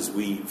filters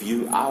we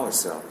view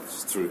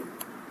ourselves through.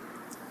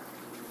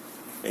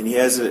 And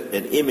here's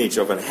an image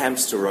of a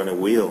hamster on a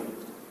wheel.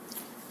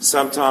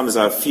 Sometimes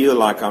I feel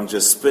like I'm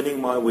just spinning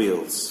my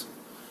wheels,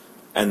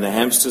 and the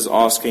hamster's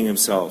asking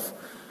himself,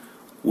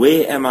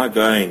 where am I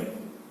going?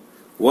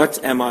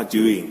 What am I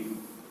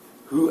doing?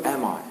 Who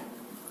am I?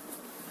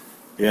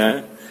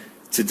 Yeah?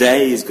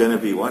 Today is going to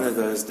be one of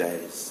those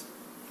days.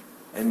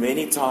 And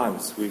many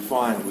times we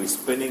find we're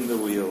spinning the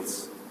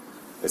wheels.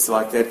 It's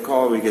like that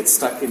car, we get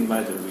stuck in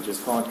mud and we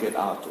just can't get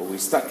out. Or we're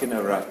stuck in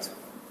a rut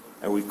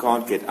and we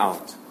can't get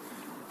out.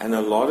 And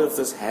a lot of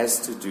this has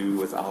to do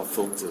with our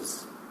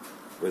filters,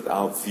 with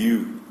our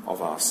view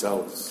of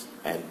ourselves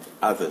and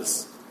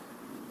others,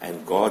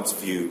 and God's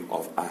view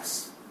of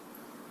us.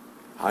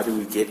 How do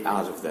we get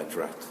out of that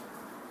rut?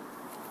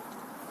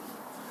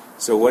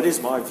 So what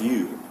is my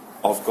view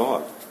of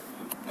God?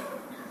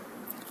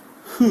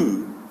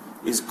 Who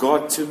is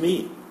God to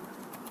me?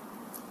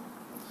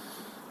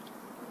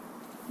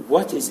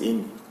 What is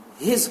in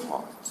His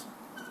heart?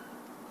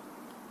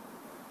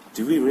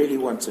 Do we really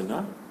want to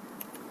know?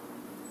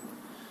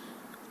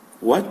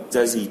 What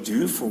does He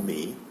do for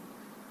me,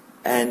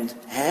 and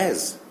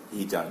has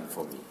He done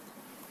for me?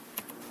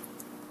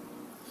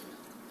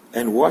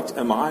 And what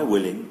am I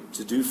willing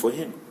to do for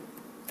Him?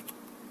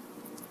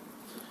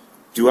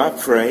 Do I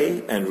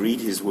pray and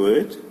read His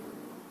Word?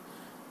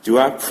 Do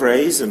I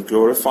praise and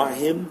glorify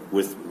Him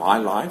with my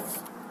life?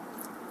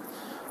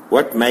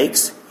 What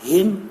makes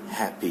Him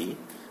happy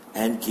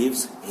and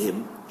gives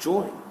Him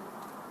joy?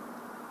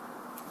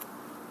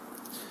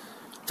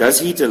 Does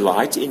He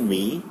delight in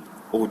me,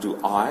 or do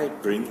I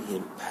bring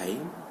Him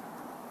pain?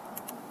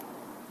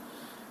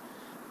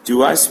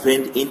 Do I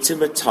spend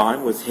intimate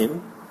time with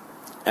Him?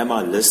 Am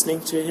I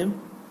listening to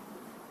Him?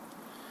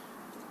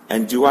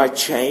 And do I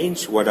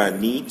change what I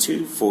need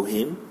to for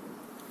Him,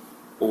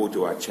 or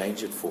do I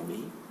change it for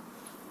me?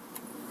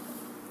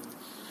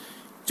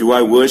 Do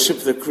I worship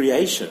the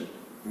creation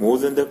more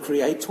than the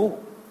Creator?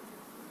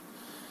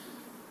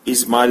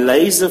 Is my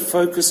laser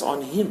focus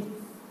on Him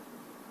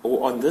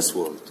or on this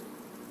world?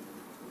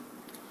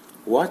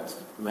 What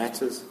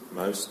matters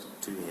most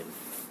to Him?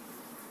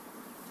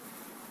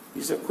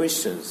 These are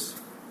questions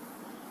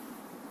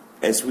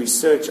as we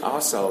search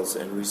ourselves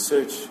and we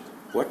search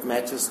what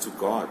matters to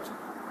God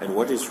and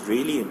what is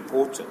really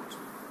important.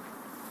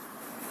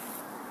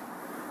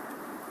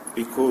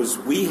 Because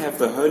we have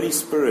the Holy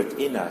Spirit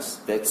in us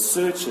that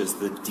searches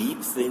the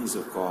deep things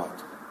of God.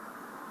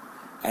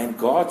 And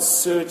God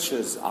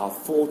searches our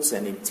thoughts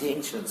and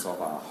intentions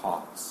of our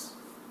hearts.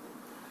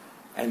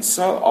 And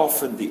so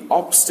often the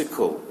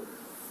obstacle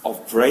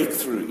of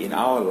breakthrough in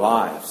our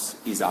lives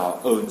is our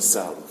own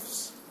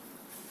selves.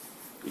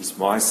 Is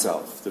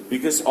myself. The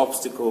biggest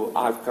obstacle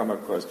I've come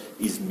across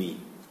is me.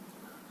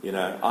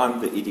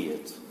 I'm the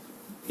idiot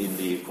in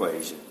the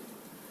equation.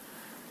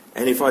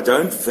 And if I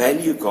don't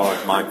value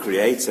God, my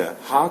Creator,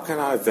 how can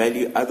I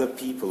value other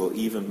people or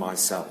even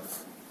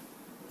myself?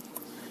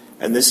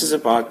 And this is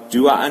about,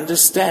 do I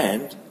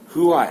understand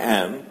who I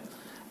am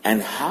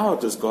and how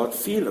does God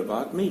feel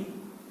about me?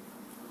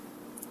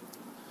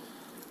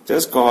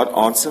 Does God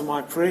answer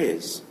my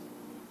prayers?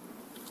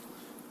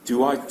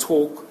 Do I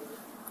talk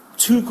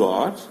to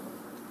God?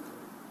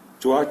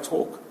 Do I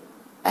talk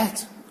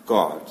at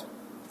God?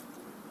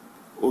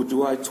 Or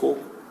do I talk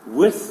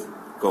with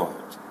God?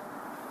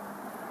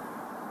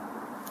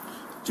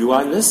 Do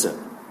I listen?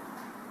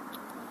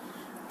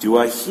 Do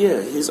I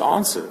hear His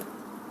answer?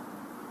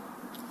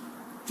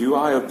 Do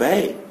I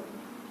obey?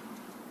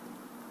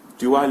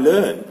 Do I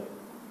learn?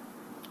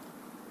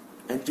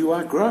 And do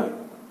I grow?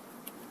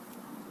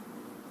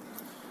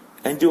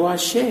 And do I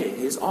share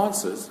His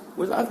answers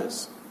with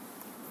others?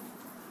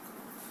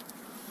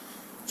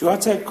 Do I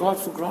take God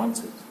for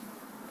granted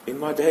in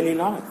my daily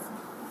life?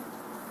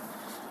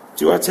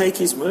 Do I take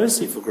His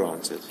mercy for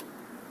granted?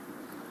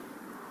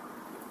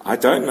 I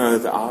don't know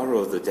the hour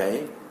or the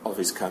day of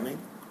His coming.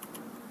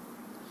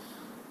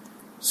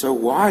 So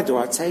why do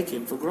I take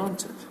Him for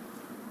granted?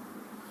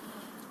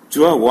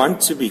 Do I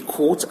want to be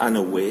caught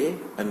unaware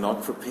and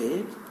not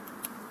prepared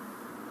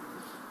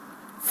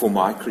for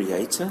my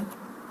Creator?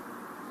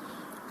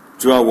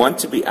 Do I want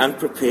to be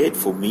unprepared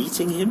for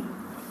meeting Him?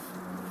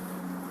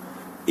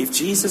 If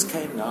Jesus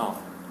came now,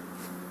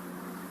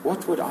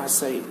 what would I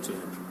say to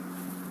Him?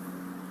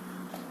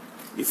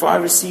 If I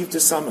received a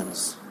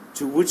summons,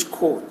 to which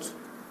court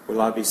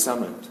will I be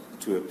summoned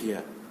to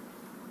appear?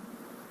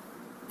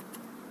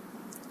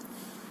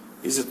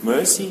 Is it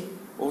mercy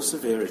or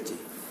severity?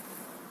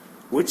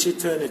 Which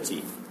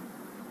eternity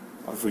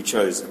have we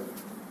chosen?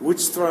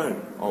 Which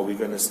throne are we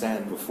going to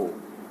stand before?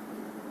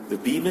 The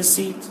bema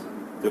seat,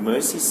 the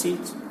mercy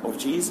seat of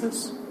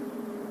Jesus?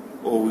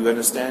 Or are we going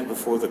to stand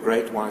before the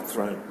great white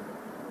throne?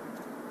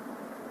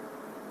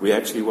 We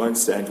actually won't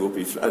stand, we'll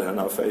be flat on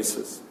our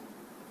faces.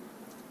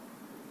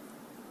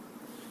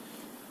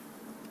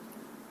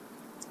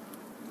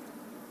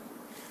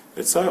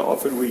 But so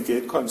often we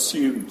get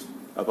consumed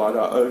about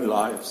our own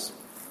lives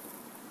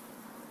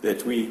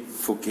that we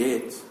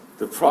forget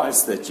the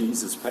price that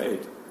Jesus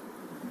paid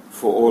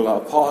for all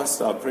our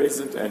past, our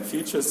present and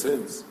future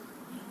sins,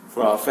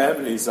 for our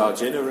families, our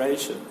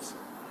generations.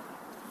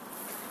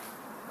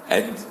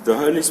 And the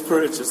Holy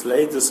Spirit just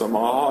laid this on my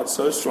heart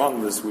so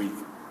strong this week.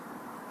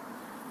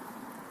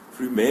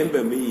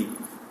 Remember me,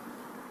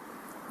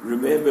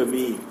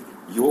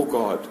 your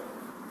God.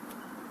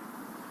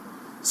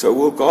 So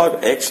will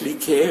God actually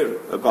care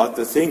about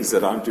the things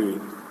that I'm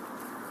doing?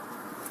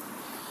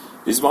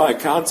 Is my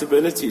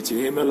accountability to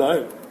Him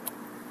alone?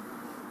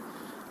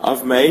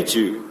 I've made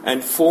you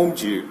and formed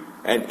you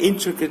and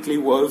intricately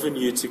woven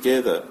you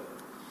together.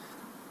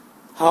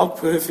 How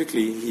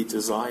perfectly He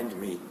designed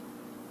me.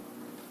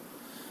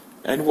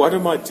 And what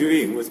am I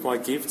doing with my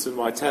gifts and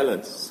my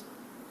talents?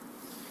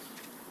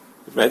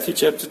 Matthew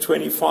chapter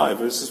 25,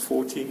 verses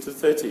 14 to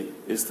 30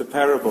 is the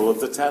parable of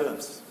the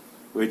talents,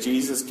 where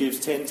Jesus gives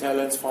 10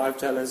 talents, 5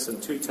 talents,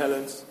 and 2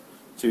 talents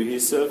to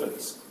His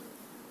servants.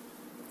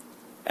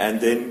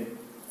 And then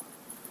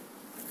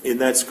in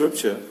that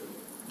scripture,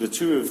 the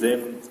 2 of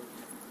them,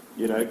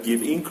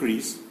 give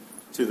increase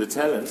to the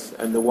talents,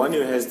 and the one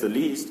who has the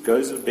least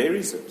goes and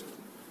buries it.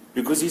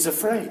 Because he's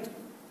afraid.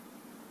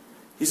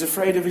 He's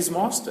afraid of his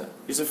master.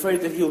 He's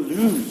afraid that he'll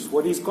lose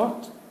what he's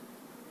got.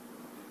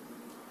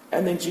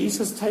 And then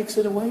Jesus takes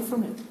it away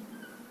from him.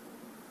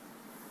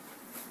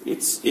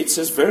 It's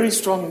a very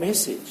strong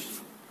message.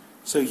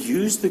 So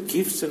use the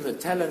gifts and the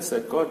talents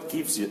that God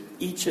gives you,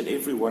 each and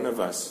every one of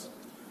us,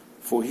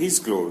 for His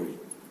glory,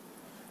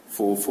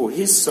 for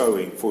His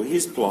sowing, for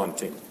His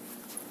planting.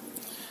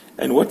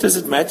 And what does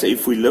it matter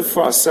if we live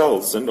for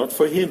ourselves and not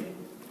for Him?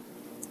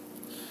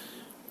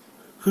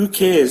 Who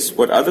cares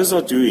what others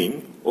are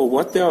doing or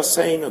what they are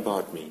saying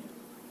about me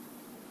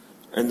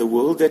and the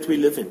world that we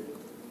live in?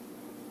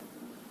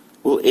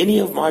 Will any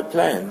of my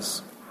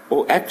plans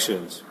or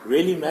actions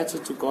really matter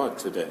to God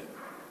today?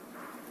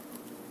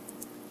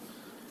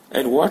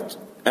 And what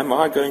am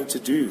I going to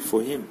do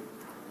for Him?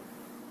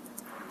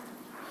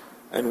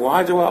 And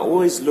why do I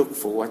always look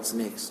for what's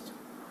next?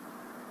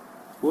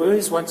 We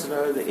always want to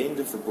know the end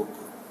of the book.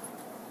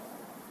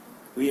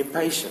 We're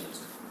impatient.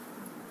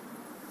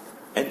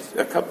 And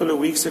a couple of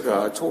weeks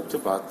ago I talked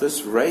about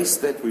this race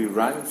that we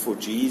run for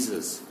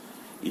Jesus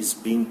is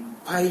being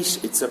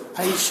patient. It's a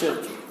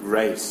patient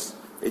race.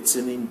 It's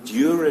an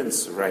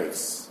endurance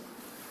race.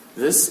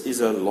 This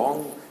is a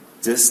long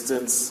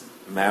distance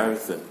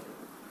marathon.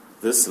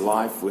 This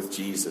life with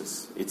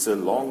Jesus. It's a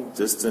long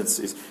distance.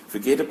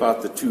 Forget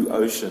about the two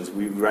oceans.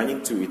 We're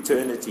running to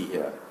eternity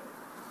here.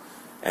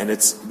 And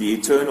it's the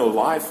eternal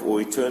life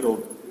or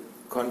eternal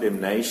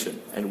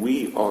condemnation. And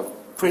we are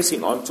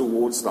pressing on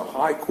towards the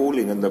high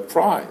calling and the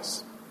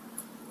prize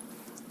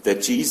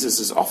that Jesus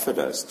has offered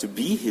us to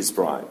be his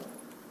bride.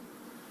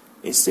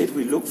 Instead,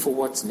 we look for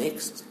what's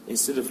next,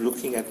 instead of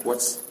looking at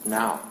what's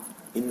now,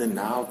 in the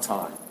now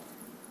time.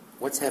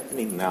 What's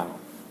happening now?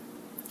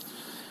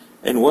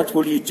 And what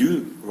will you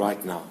do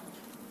right now?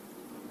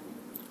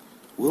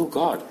 Will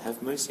God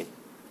have mercy?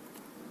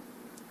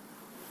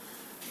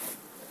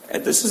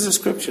 And this is a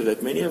scripture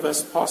that many of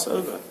us pass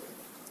over.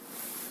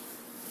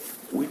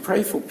 We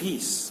pray for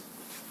peace.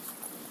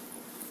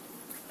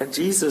 And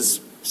Jesus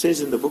says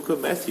in the book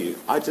of Matthew,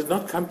 I did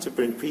not come to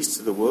bring peace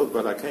to the world,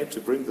 but I came to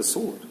bring the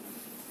sword.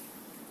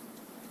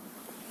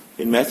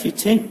 In Matthew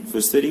 10,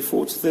 verse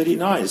 34 to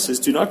 39, it says,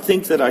 do not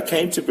think that I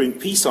came to bring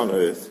peace on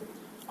earth.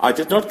 I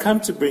did not come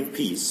to bring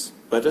peace,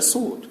 but a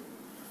sword.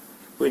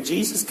 When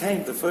Jesus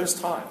came the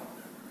first time,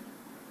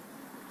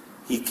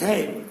 he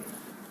came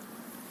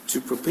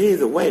to prepare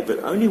the way, but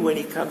only when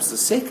he comes the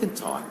second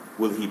time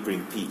will he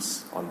bring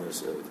peace on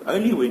this earth.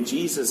 Only when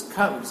Jesus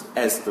comes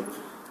as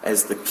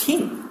the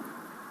King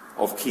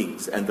of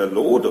kings and the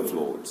Lord of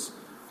lords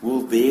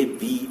will there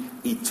be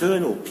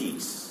eternal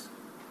peace.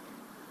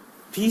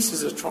 Peace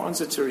is a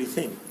transitory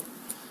thing.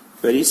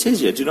 But he says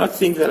here, do not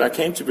think that I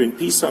came to bring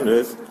peace on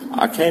earth.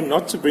 I came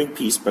not to bring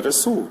peace, but a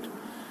sword.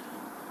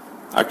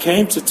 I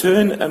came to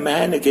turn a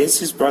man against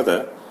his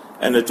brother,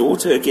 and a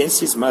daughter against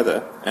his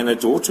mother, and a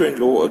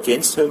daughter-in-law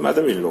against her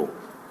mother-in-law.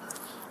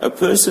 A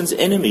person's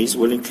enemies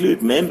will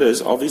include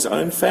members of his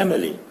own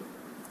family.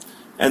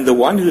 And the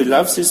one who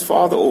loves his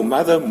father or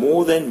mother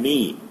more than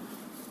me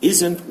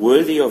isn't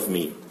worthy of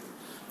me.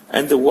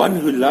 And the one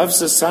who loves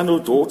a son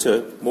or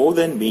daughter more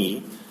than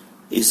me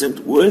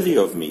isn't worthy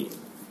of me.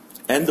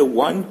 And the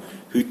one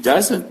who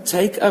doesn't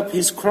take up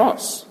his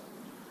cross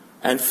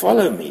and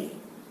follow me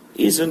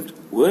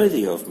isn't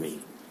worthy of me.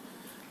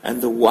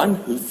 And the one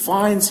who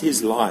finds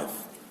his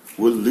life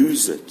will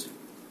lose it.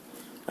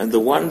 And the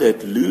one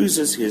that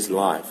loses his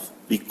life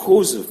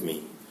because of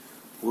me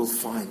will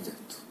find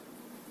it.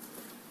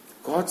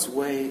 God's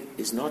way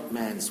is not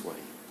man's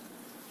way.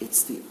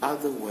 It's the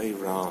other way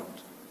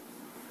round.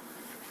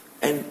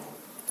 And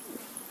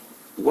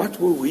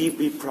what will we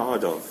be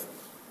proud of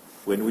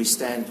when we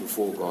stand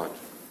before God?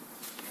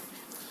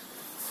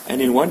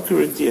 And in 1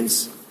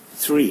 Corinthians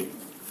 3,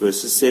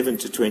 verses 7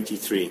 to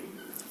 23,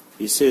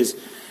 he says,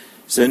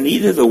 so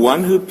neither the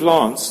one who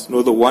plants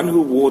nor the one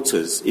who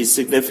waters is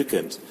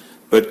significant,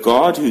 but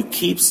God who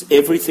keeps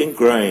everything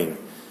growing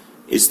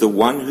is the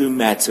one who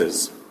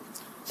matters.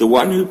 The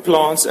one who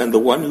plants and the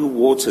one who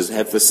waters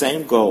have the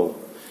same goal,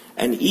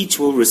 and each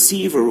will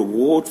receive a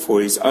reward for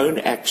his own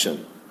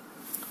action.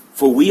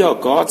 For we are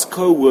God's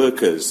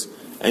co-workers,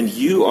 and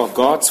you are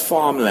God's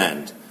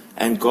farmland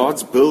and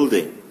God's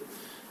building.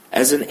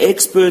 As an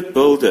expert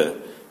builder,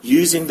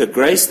 using the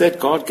grace that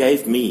God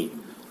gave me,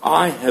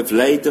 I have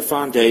laid the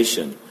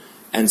foundation,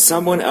 and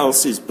someone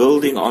else is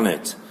building on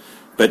it.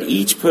 But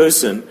each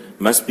person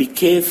must be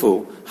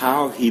careful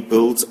how he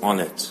builds on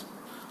it.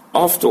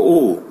 After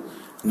all,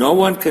 no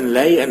one can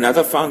lay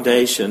another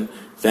foundation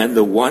than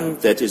the one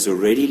that is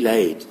already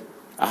laid.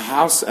 A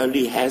house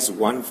only has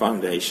one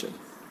foundation,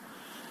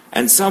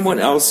 and someone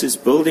else is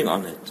building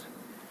on it.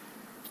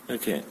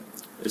 Okay,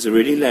 it's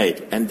already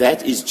laid, and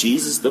that is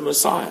Jesus the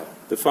Messiah,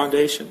 the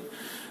foundation.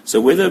 So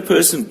whether a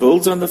person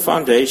builds on the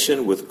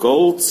foundation with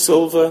gold,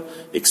 silver,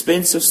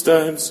 expensive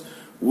stones,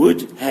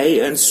 wood,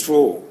 hay, and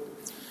straw,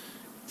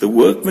 the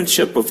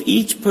workmanship of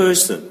each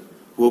person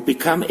will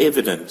become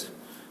evident,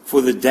 for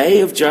the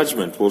day of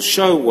judgment will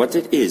show what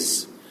it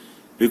is,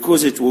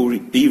 because it will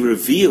be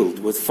revealed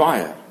with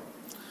fire.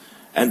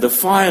 And the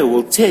fire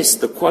will test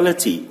the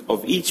quality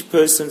of each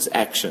person's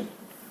action.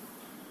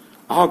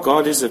 Our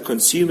God is a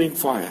consuming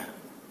fire.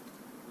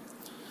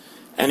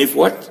 And if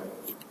what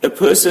a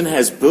person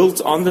has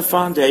built on the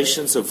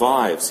foundation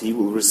survives, he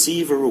will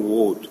receive a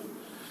reward.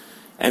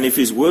 And if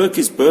his work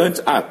is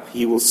burnt up,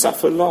 he will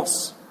suffer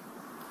loss.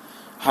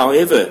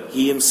 However,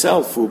 he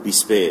himself will be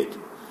spared,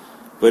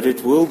 but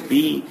it will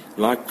be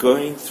like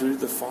going through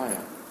the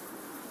fire.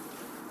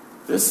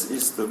 This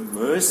is the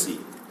mercy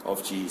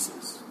of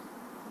Jesus.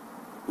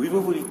 We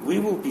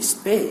will be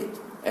spared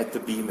at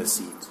the bema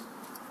seat.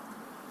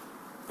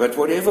 But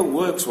whatever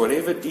works,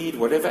 whatever deed,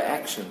 whatever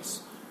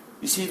actions,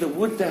 you see, the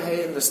wood, the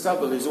hay, and the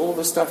stubble is all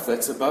the stuff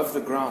that's above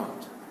the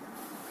ground.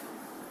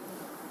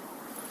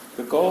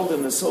 The gold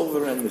and the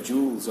silver and the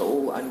jewels are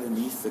all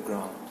underneath the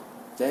ground.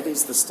 That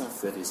is the stuff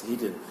that is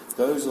hidden.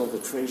 Those are the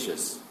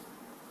treasures.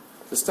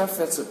 The stuff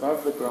that's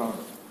above the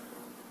ground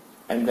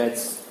and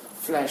that's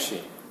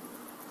flashing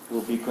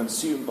will be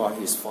consumed by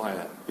his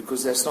fire,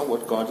 because that's not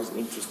what God is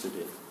interested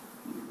in.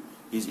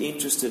 He's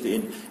interested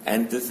in,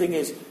 and the thing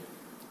is,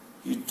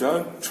 you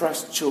don't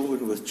trust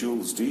children with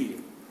jewels, do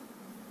you?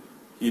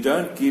 You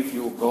don't give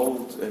your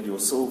gold and your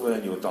silver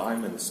and your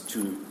diamonds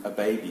to a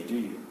baby, do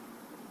you?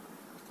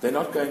 They're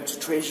not going to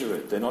treasure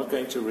it. They're not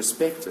going to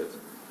respect it.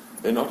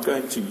 They're not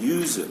going to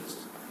use it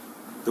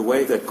the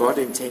way that God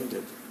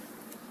intended.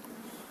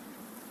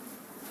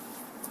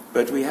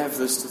 But we have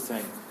this to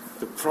thank.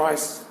 The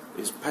price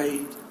is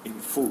paid in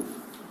full.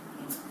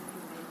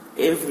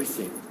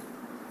 Everything.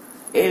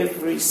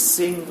 Every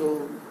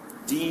single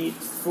deed,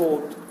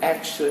 thought,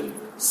 action,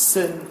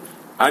 sin,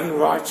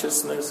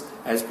 unrighteousness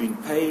has been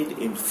paid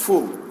in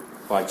full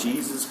by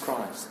Jesus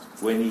Christ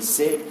when he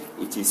said,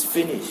 "It is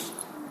finished.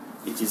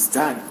 It is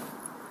done,"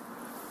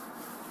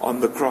 on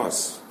the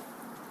cross.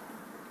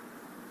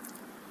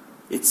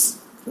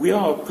 We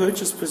are a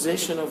purchased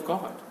possession of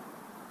God.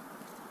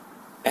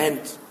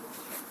 And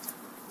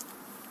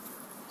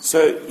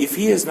so if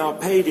he is now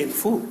paid in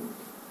full,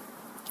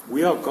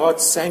 we are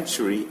God's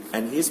sanctuary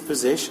and his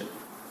possession.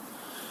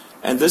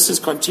 And this is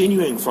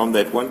continuing from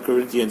that 1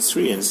 Corinthians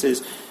 3, and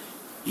says,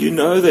 you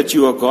know that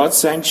you are God's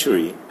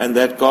sanctuary and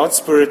that God's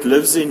Spirit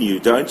lives in you,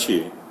 don't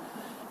you?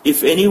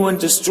 If anyone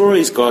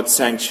destroys God's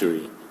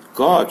sanctuary,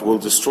 God will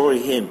destroy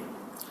him.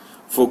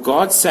 For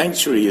God's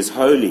sanctuary is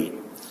holy,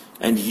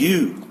 and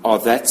you are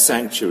that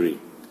sanctuary.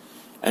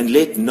 And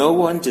let no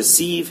one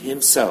deceive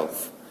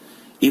himself.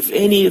 If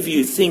any of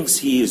you thinks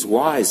he is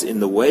wise in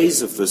the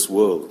ways of this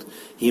world,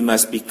 he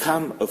must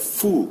become a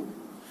fool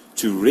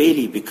to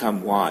really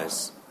become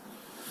wise.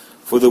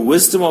 For the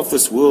wisdom of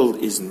this world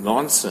is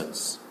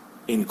nonsense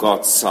in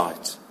God's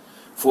sight.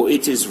 For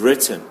it is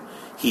written,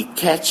 he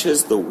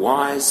catches the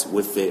wise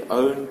with their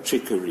own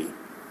trickery.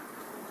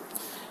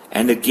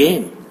 And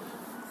again,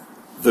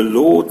 the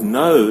Lord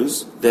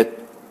knows that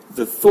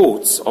the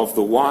thoughts of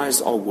the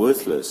wise are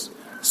worthless.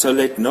 So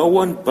let no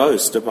one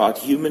boast about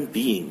human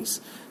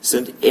beings,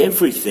 since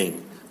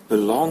everything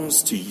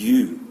belongs to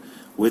you,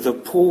 whether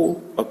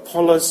Paul,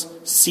 Apollos,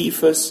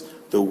 Cephas,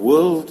 the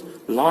world,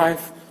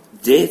 life,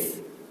 death,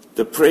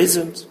 the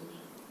present,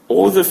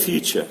 or the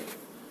future.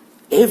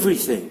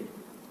 Everything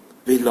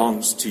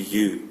belongs to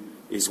you,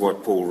 is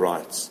what Paul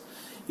writes.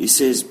 He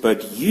says,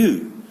 but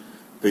you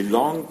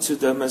belong to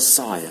the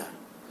Messiah,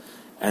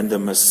 and the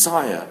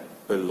Messiah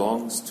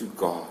belongs to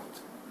God.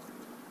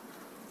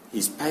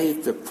 He's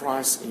paid the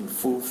price in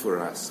full for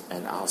us,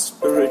 and our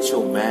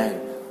spiritual man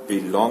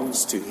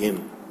belongs to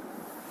him.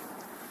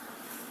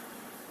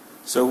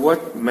 So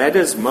what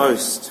matters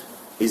most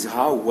is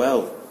how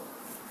well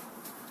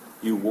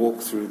you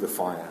walk through the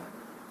fire.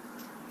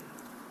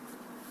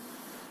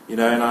 You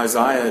know, in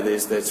Isaiah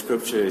there's that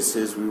scripture, it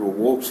says, we will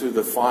walk through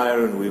the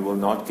fire and we will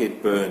not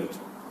get burned.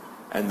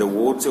 And the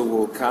water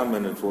will come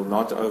and it will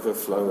not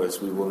overflow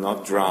us. We will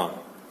not drown.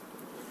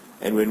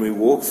 And when we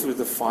walk through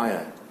the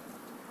fire,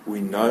 we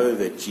know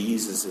that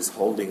Jesus is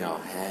holding our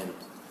hand.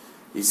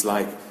 It's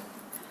like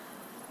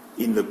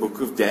in the book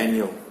of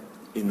Daniel,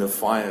 in the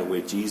fire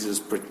where Jesus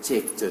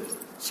protected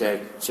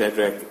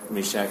Shadrach,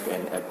 Meshach,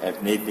 and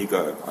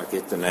Abednego. I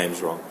get the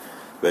names wrong.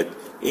 But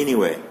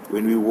anyway,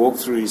 when we walk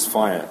through his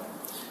fire,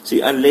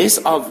 see, unless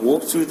I've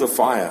walked through the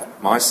fire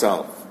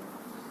myself,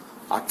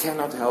 I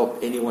cannot help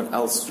anyone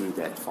else through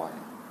that fire.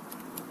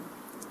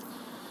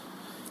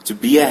 To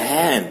be a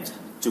hand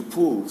to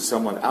pull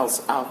someone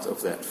else out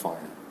of that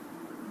fire.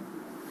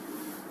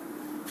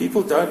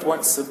 People don't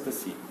want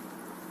sympathy.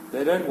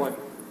 They don't want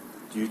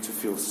you to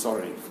feel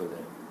sorry for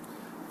them.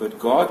 But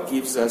God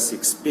gives us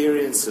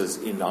experiences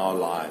in our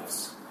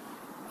lives.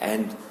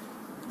 And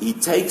he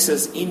takes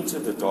us into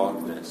the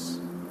darkness.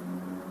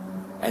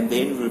 And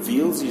then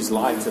reveals his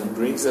light and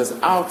brings us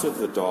out of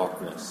the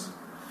darkness.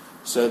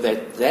 So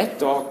that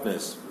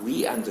darkness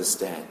we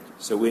understand.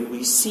 So when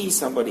we see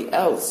somebody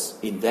else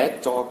in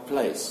that dark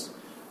place,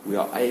 we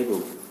are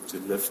able to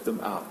lift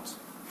them out.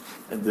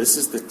 And this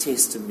is the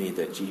testimony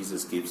that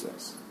Jesus gives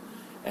us.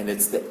 And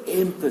it's the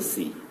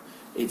empathy.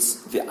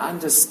 It's the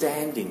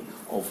understanding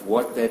of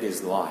what that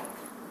is like.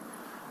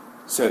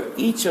 So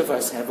each of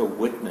us have a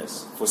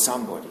witness for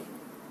somebody.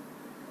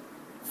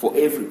 For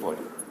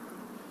everybody.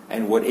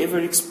 And whatever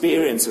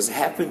experience has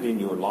happened in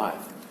your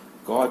life,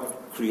 God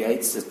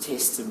creates a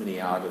testimony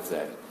out of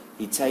that.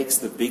 He takes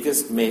the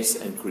biggest mess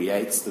and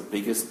creates the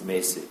biggest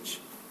message.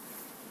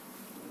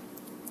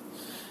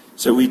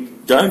 So we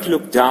don't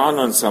look down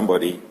on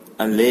somebody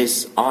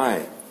unless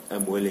I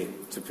am willing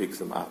to pick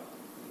them up.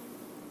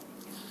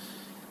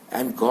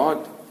 And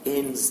God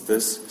ends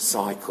this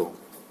cycle.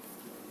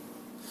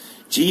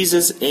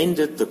 Jesus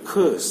ended the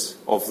curse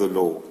of the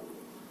law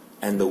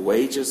and the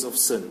wages of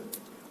sin.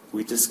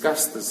 We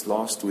discussed this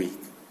last week.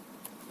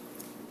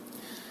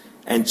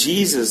 And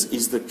Jesus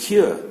is the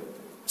cure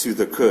to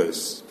the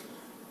curse.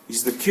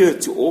 He's the cure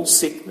to all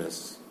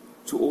sickness,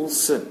 to all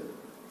sin,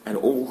 and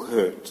all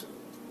hurt.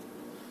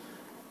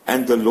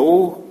 And the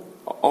law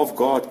of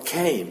God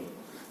came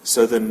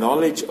so the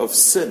knowledge of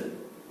sin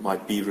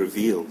might be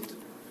revealed.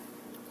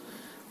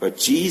 But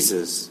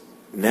Jesus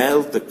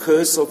nailed the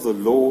curse of the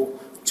law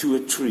to a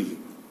tree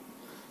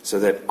so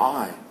that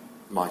I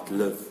might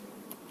live.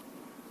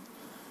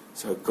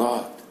 So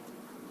God,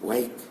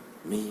 wake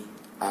me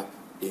up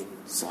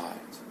inside.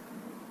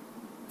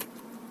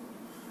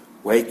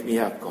 Wake me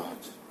up, God.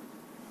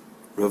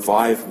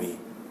 Revive me.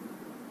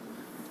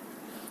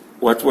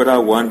 What would I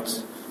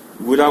want?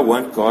 Would I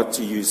want God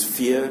to use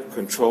fear,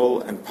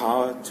 control, and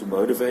power to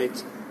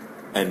motivate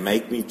and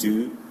make me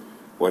do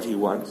what He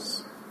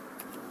wants?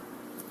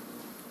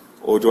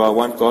 Or do I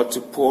want God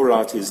to pour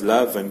out His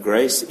love and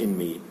grace in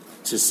me,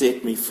 to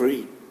set me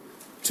free,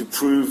 to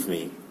prove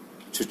me,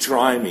 to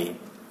try me,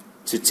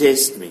 to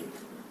test me,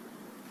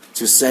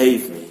 to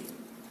save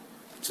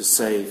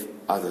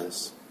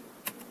others?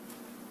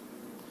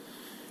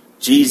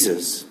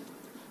 Jesus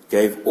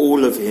gave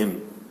all of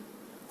Him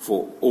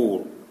for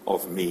all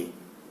of me.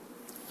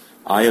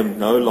 I am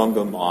no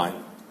longer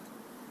mine,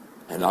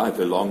 and I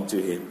belong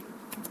to Him.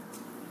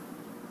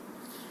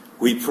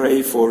 We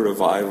pray for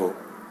revival,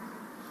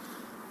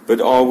 but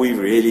are we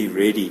really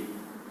ready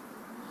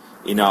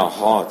in our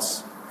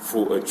hearts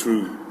for a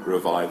true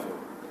revival?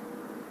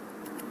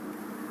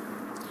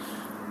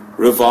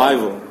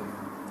 Revival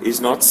is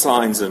not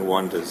signs and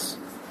wonders,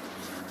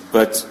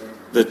 but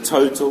the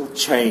total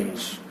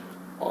change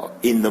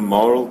in the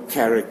moral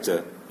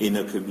character in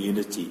a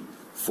community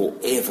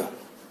forever.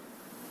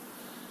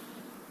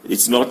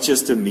 It's not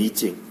just a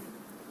meeting.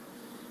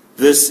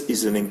 This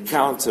is an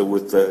encounter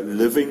with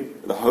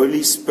the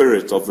Holy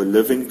Spirit of the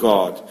living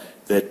God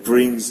that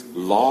brings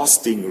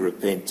lasting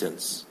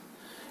repentance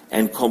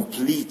and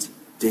complete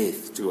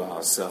death to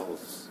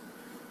ourselves.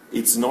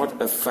 It's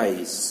not a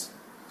phase.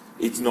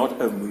 It's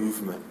not a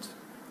movement.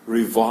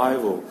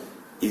 Revival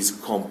is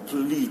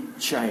complete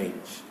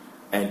change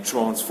and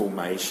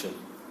transformation.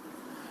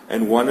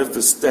 And one of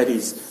the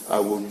studies I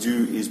will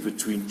do is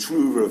between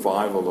true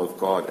revival of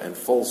God and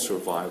false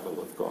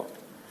revival of God.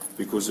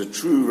 Because a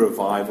true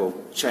revival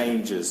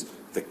changes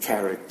the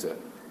character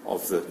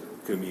of the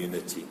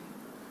community.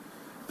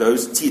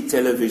 Those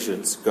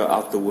televisions go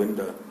out the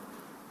window.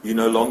 You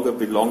no longer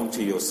belong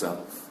to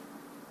yourself.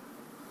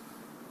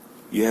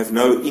 You have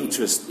no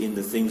interest in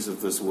the things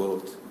of this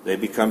world. They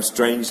become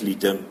strangely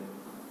dim.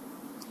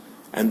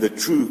 And the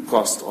true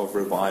cost of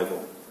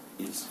revival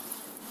is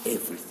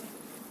everything.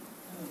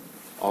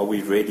 Are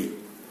we ready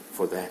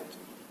for that?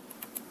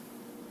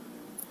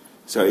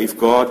 So if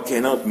God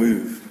cannot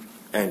move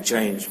and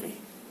change me,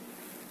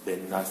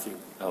 then nothing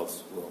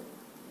else will.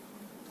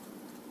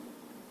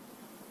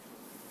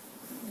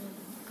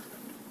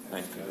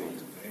 Thank you, Lord.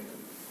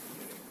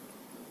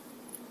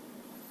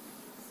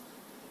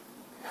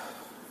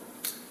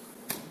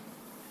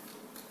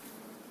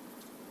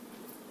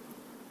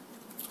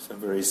 Some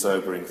very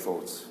sobering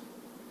thoughts.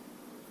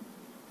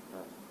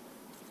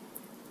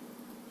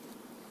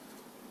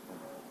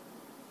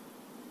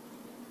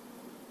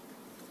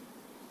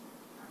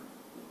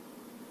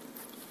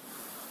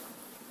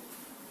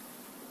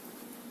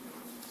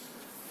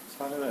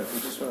 I don't know, if we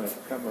just want to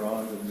come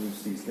around and move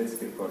seats, let's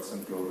give God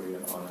some glory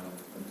and honor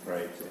and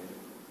pray to Him.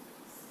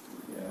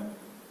 Yeah?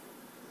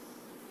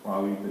 Why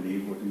we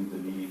believe what we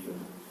believe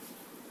and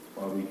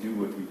why we do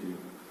what we do.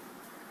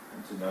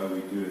 And to know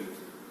we do it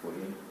for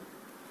Him.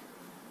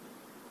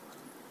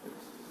 But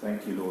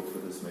thank you, Lord, for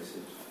this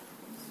message.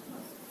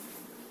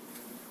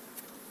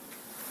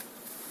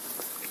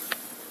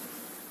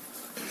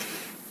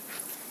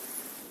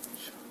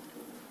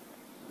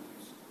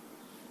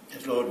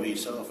 Lord, we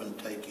so often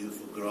take you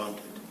for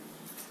granted,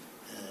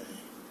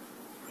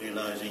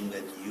 realizing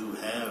that you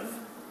have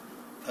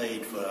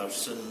paid for our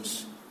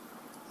sins,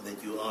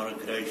 that you are a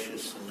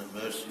gracious and a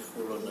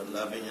merciful and a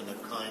loving and a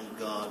kind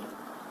God.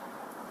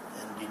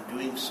 And in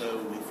doing so,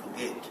 we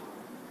forget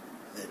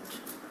that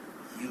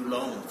you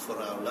long for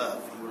our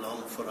love, you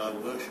long for our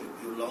worship,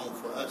 you long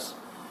for us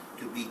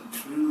to be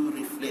true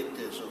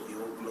reflectors of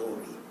your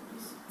glory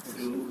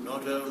through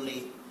not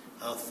only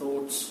our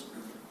thoughts,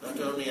 not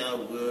only our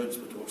words,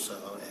 but also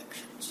our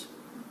actions.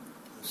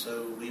 And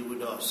so we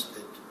would ask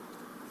that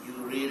you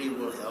really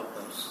will help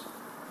us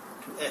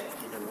to act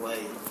in a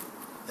way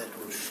that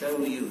will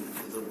show you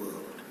to the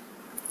world,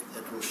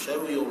 that will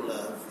show your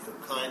love, your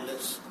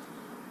kindness,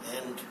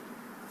 and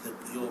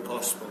your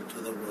gospel to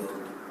the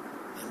world,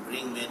 and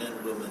bring men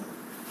and women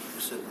to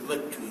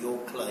submit to your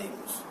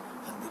claims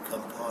and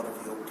become part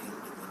of your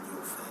kingdom and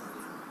your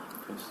family.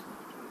 Yes.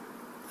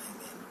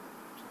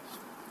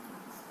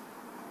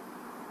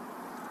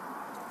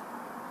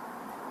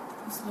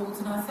 Lord,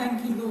 and I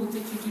thank you, Lord,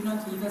 that you do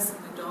not leave us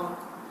in the dark,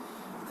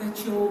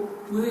 that your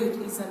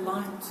word is a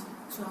light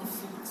to our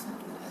feet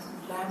and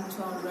a lamp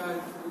to our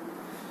road, Lord.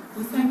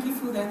 We thank you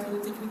for that,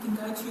 Lord, that we can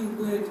go to your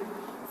word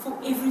for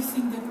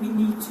everything that we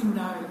need to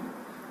know,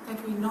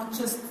 that we're not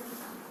just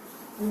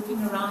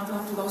walking around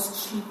like lost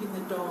sheep in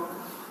the dark,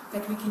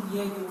 that we can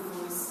hear your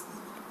voice.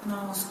 And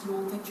I ask,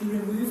 Lord, that you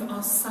remove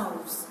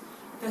ourselves,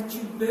 that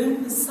you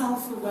burn the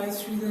self away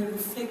through the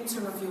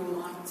reflector of your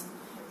light,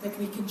 that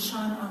we can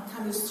shine our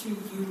colours through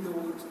you,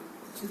 Lord,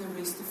 to the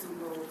rest of the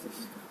world.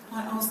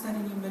 I ask that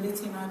in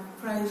humility, and I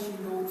praise you,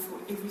 Lord, for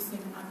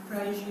everything. I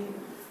praise you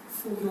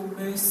for your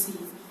mercy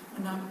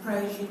And I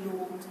praise you,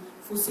 Lord,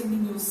 for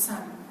sending your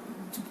Son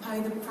to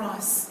pay the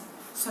price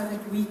so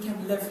that we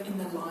can live in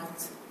the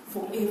light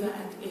forever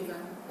and ever.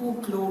 All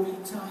glory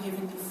to our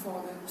Heavenly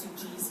Father, to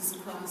Jesus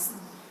Christ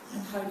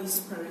and Holy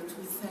Spirit.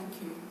 We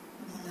thank you in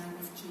the name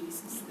of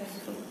Jesus.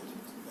 Thank you.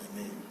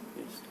 Amen.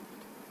 Yes.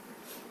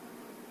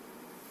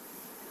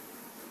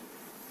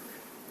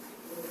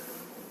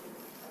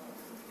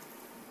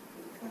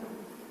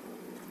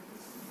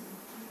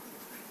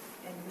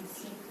 And we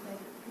say thank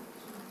you,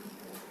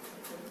 Jesus,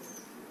 because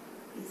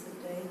it's a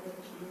day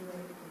that you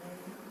have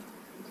made,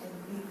 and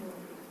we will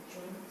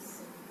rejoice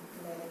and be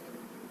glad.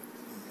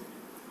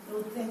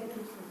 Lord, thank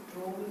you for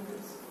drawing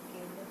us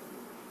together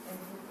and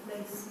for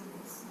placing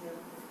us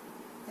here.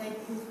 Thank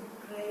you for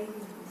praying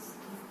in this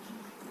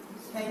teaching.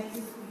 Thank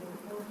you for your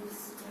Holy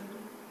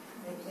Spirit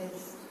that has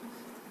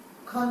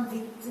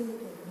convicted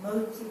and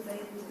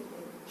motivated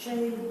and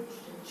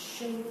changed and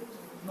shaped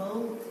and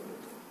molded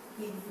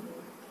him,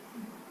 Lord.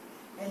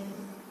 And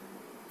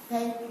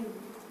thank you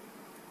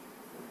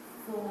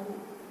for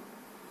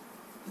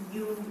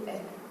you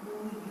and who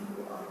you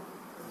are,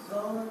 a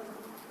God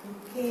who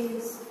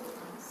cares for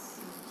us,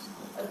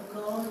 a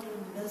God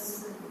who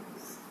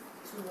listens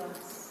to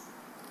us,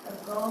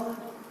 a God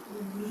who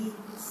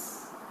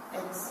meets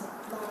and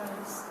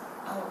supplies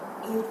our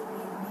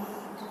every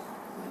need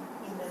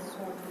in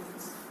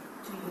accordance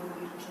to your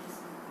riches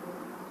and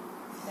glory.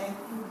 Thank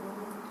you,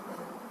 Lord,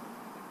 that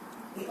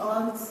the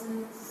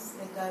answers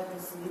that I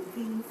was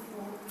looking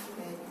for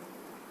and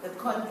the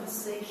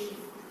conversation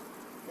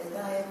that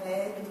I have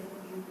had with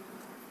you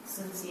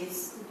since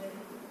yesterday,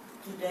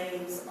 today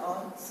is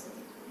answered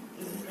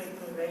in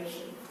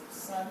preparation for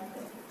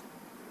Sunday.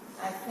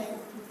 I thank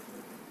you for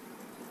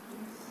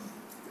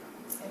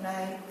it. And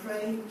I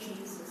pray,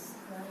 Jesus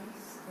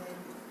Christ, that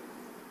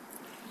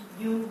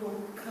you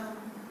will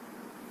come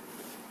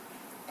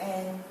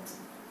and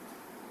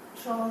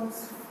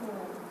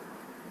transform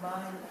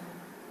my life,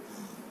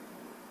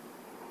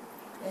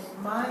 that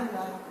my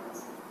light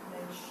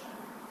may shine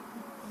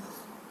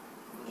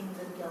in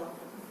the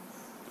darkness,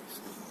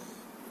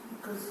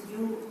 because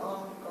you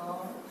are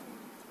God,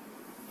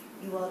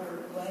 you are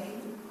the way,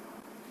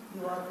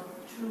 you are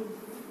the truth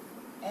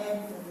and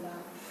the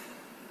life,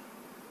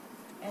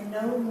 and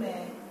no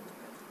man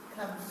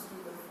comes to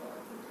the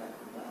Father but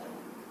by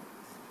you.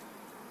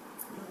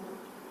 Lord,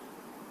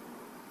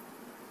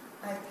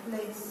 I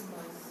place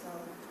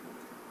myself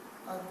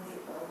on the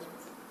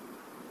altar,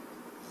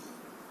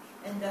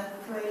 and I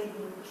pray,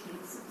 Lord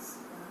Jesus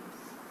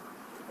Christ,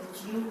 that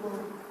you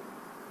will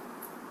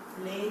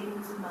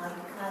blend my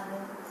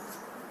colors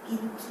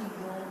into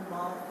your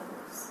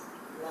marvelous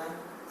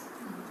light,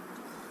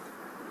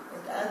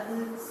 that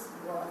others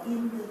who are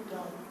in the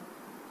dark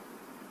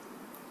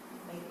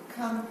may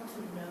come to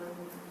know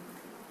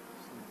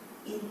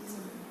you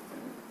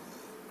intimately,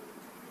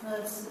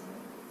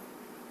 personally,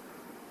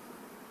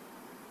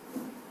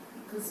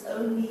 because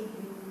only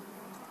you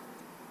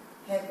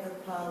have the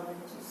power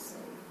to save.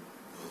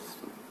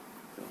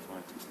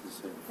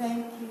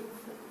 Thank you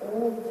for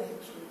all that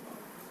you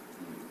are.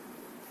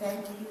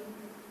 Thank you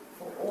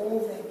for all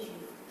that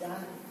you've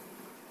done.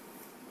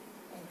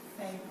 And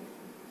thank you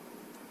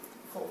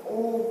for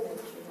all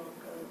that you are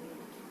going to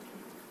do.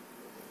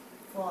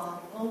 For our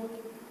hope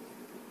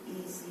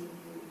is in you,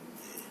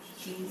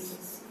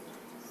 Jesus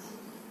Christ,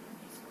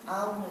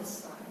 our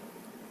Messiah.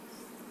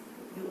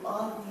 You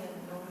are the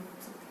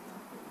anointed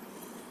one.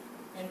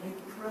 And we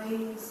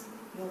praise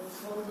your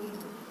holy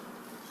name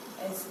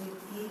as we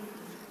give you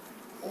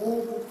all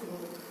the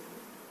glory.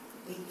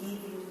 We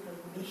give you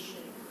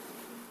permission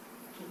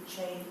to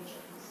change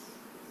us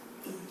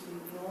into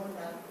your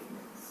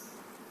likeness,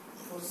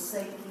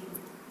 forsaking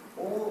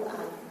all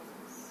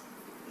others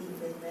in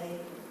the name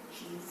of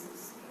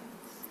Jesus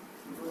Christ,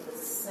 for the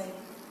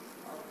sake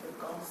of the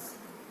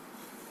gospel,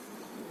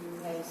 who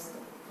has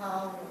the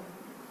power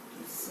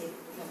to set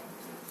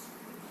captives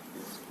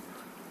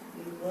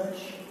free. We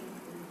worship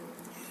you,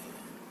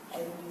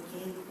 and we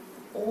give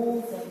all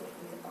that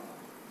we are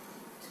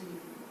to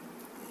you.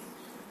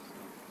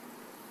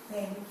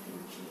 Thank you,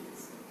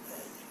 Jesus.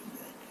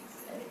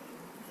 Thank you.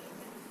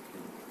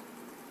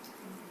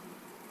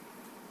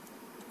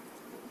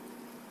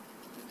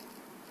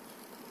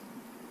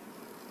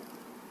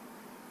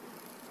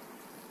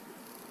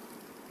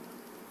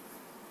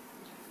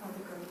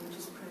 Father God, we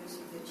just praise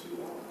you that you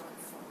are our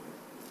Father,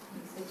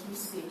 that you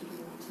said you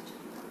wanted to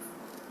be our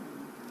Father.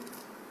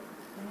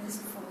 And as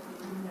a Father,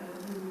 you know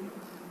who we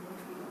are and what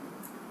we are.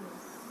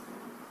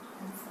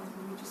 And Father,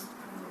 we just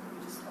pray and we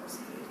just ask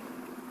that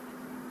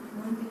we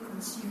won't be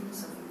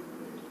consumers of your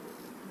word,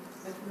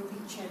 but we'll be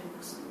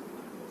channels,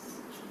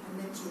 and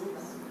that your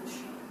love will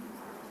shine.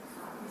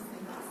 We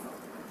thank you,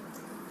 Father God.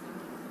 Thank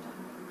you that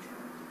I'm your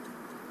child.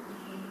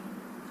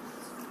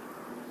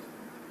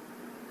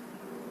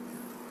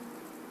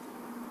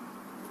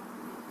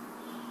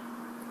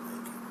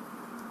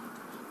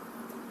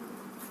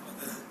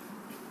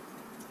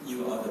 You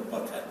are the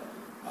potter,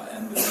 I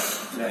am the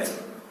clay.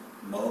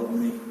 Mold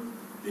me,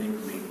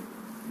 bend me,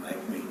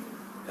 make me.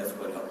 That's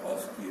what I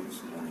ask you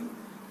this morning.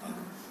 I'm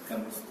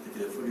come to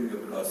the foot of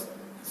your cross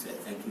and say,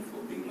 thank you for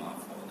being my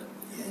Father.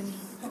 Yes.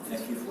 And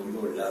thank you for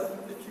your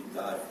love that you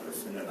died for a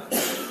sinner like me.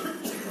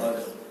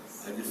 Father,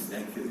 I just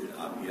thank you that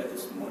I'm here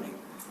this morning.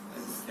 I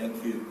just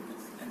thank you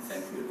and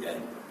thank you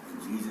again.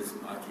 In Jesus'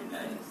 mighty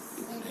name,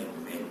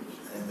 amen.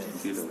 Amen.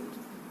 Thank you, Lord.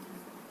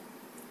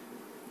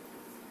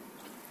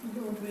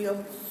 Lord, we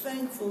are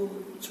thankful,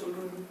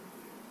 children,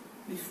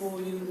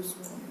 before you this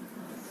morning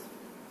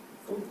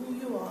for who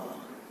you are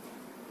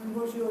and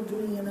what you are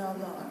doing in our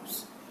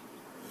lives.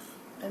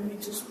 And we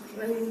just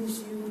praise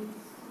you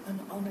and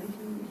honor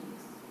you.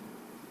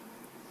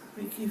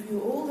 We give you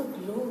all the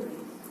glory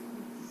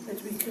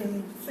that we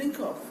can think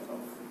of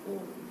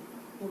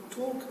or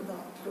talk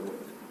about,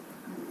 Lord.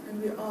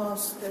 And we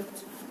ask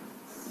that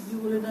you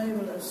will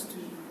enable us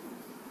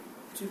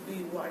to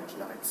be white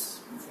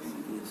lights for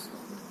you,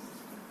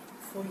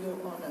 for your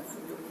honor, for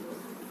your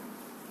glory.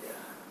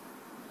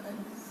 And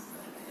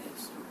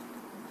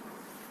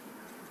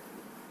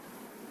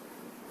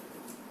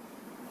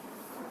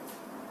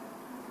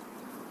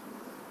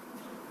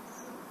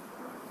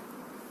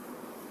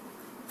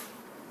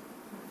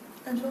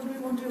And Lord, we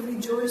want to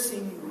rejoice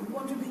in you. We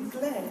want to be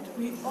glad.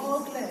 We are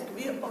glad.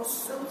 We are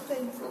so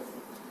thankful.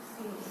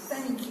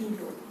 Thank you,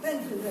 Lord.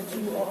 Thank you that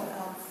you are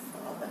our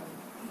Father.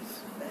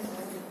 Thank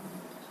you.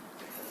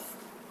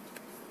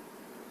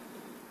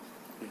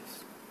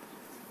 Yes.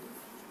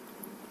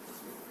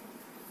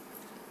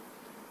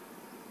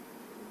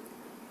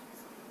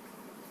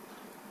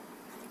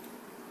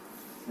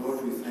 Lord,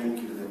 we thank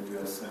you that we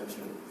are such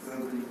a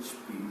privileged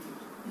people,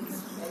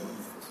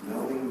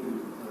 knowing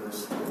you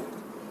personally.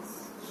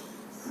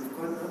 We've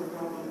got no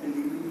problem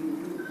believing in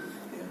you.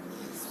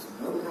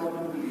 No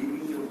problem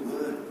believing your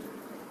word.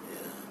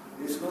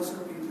 There's lots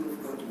of people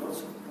who've got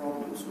lots of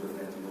problems with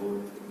that,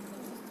 Lord.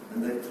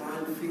 And they try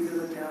and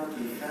figure it out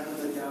and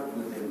fathom it out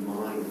with their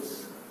minds.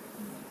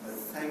 But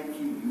thank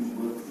you, you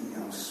work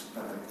in our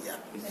spirit.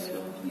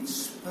 It's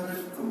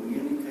spirit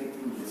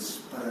communicating with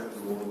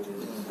spirit, Lord.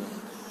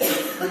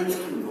 Thank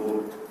you,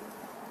 Lord,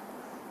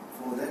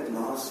 for that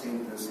last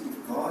sentence.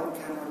 If God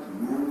cannot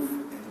move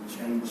and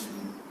change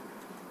me,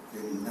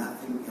 then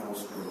nothing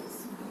else will.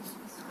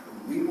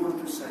 We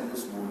want to say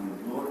this morning,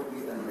 Lord,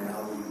 we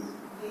allow you,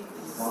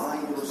 by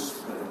your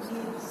Spirit,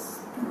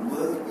 to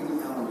work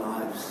in our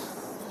lives,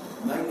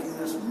 making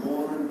us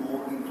more and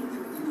more into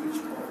the image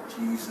of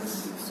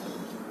Jesus.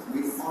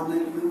 We honor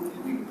you,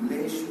 we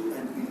bless you,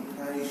 and we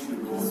praise you,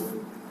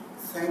 Lord.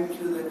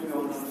 Thank you that you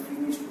are not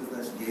finished with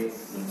us yet,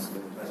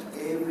 but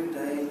every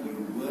day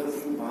you're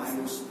working by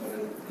your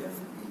Spirit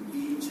in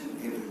each and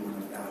every one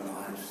of our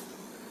lives.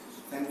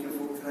 Thank you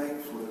for Craig,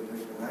 for the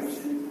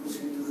preparation he puts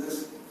into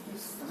this.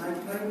 And I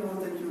pray, Lord,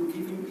 that you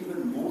give him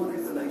even more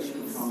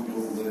revelation from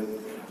your word.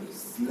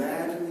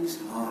 Gladden his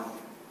heart,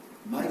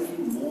 make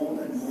him more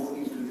and more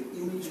into the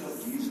image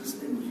of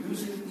Jesus, and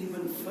use it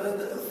even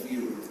further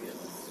afield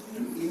to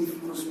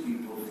influence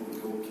people for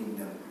your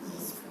kingdom.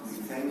 We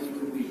thank you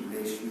and we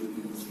bless you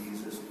in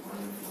Jesus'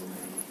 wonderful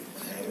name.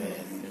 Amen.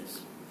 Amen.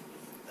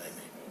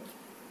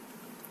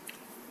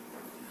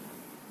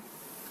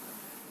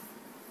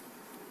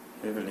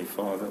 Heavenly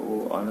Father,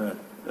 all honor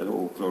and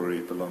all glory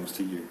belongs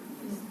to you.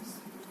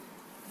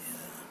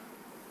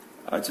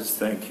 I just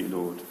thank you,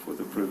 Lord, for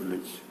the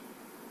privilege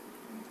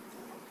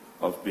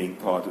of being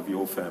part of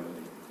your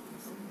family,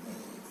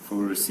 for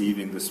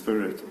receiving the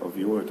spirit of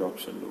your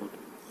adoption, Lord,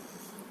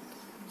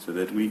 so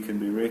that we can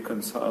be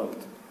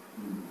reconciled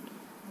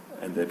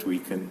and that we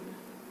can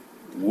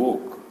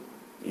walk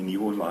in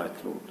your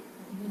light, Lord,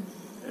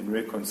 and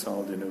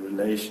reconciled in a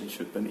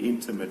relationship, an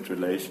intimate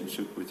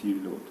relationship with you,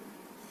 Lord.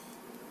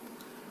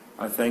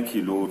 I thank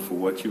you, Lord, for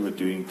what you are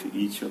doing to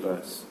each of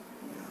us,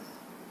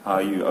 how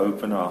you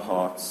open our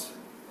hearts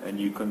and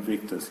you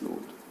convict us,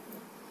 Lord,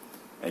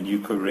 and you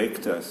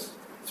correct us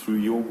through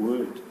your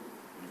word.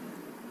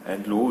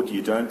 And Lord,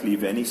 you don't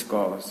leave any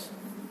scars.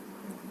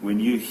 When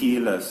you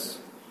heal us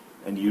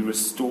and you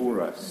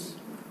restore us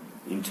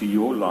into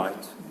your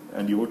light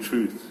and your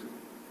truth,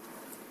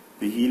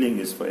 the healing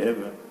is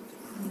forever.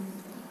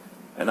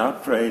 And I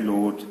pray,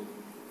 Lord,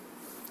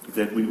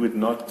 that we would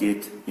not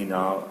get in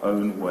our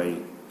own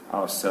way,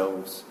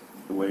 ourselves,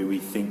 the way we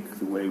think,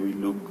 the way we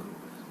look,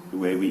 the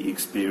way we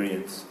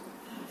experience,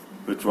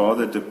 but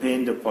rather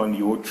depend upon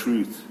your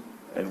truth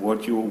and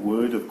what your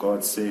word of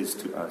God says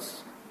to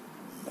us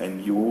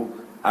and your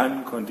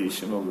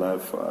unconditional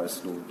love for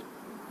us, Lord.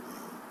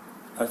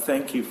 I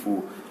thank you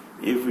for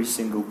every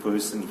single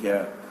person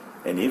here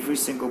and every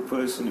single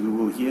person who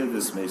will hear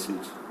this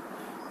message,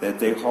 that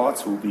their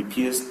hearts will be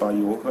pierced by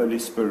your Holy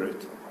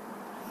Spirit,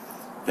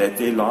 that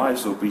their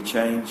lives will be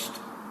changed,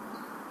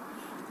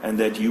 and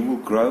that you will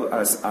grow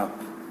us up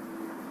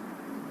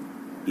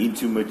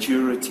into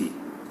maturity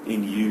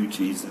in you,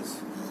 Jesus.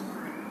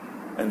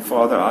 And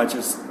Father, I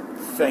just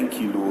thank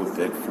you, Lord,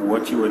 that for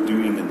what you are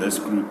doing in this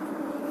group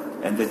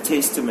and the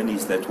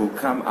testimonies that will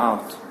come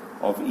out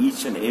of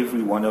each and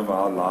every one of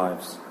our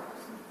lives.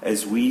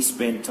 As we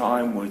spend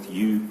time with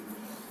you,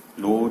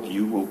 Lord,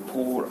 you will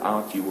pour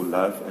out your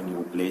love and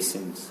your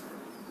blessings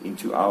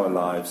into our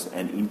lives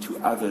and into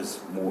others,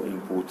 more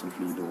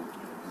importantly, Lord.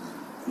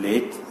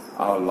 Let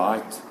our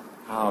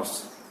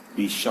lighthouse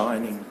be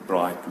shining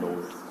bright,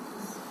 Lord.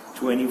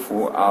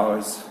 24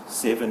 hours,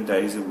 7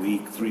 days a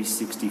week,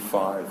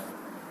 365.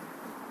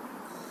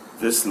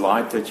 This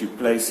light that you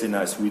place in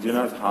us, we do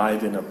not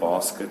hide in a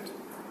basket.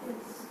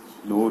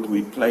 Lord,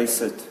 we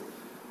place it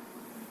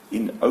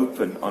in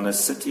open, on a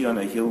city, on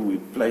a hill. We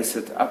place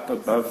it up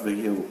above the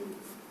hill,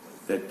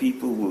 that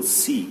people will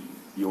see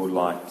your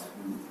light.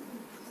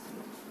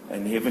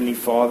 And Heavenly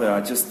Father,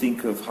 I just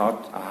think of how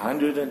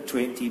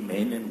 120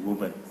 men and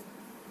women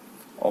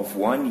of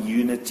one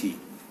unity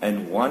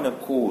and one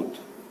accord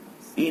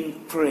in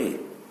prayer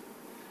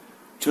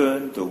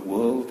turned the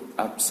world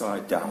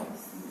upside down.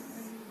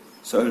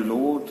 So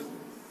Lord,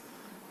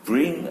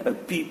 bring a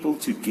people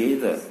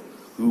together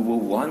who will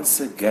once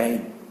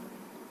again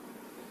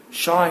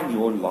shine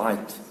your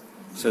light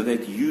so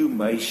that you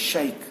may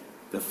shake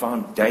the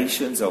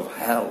foundations of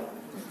hell,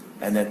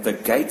 and that the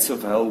gates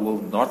of hell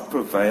will not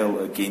prevail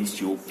against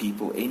your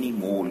people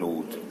anymore,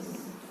 Lord.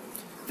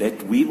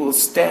 That we will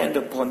stand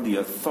upon the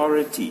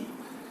authority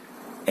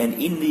and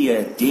in the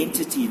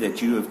identity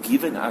that you have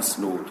given us,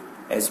 Lord,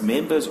 as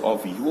members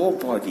of your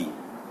body,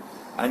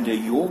 under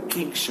your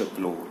kingship,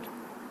 Lord,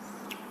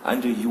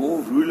 under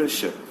your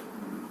rulership.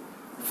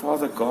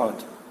 Father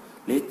God,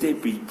 let there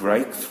be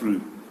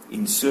breakthrough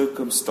in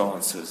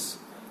circumstances.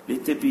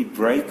 Let there be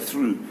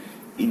breakthrough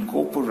in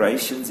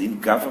corporations, in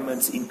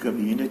governments, in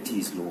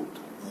communities, Lord.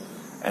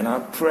 And I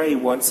pray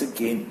once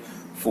again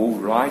for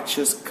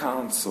righteous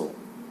counsel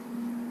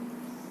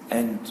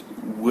and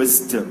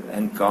wisdom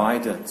and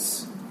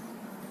guidance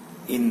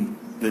in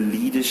the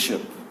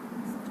leadership,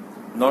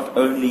 not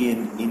only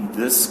in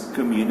this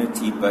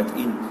community, but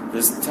in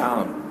this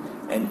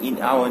town and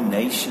in our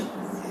nation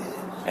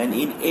and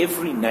in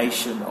every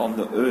nation on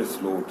the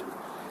earth, Lord,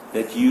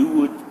 that you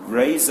would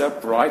raise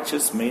up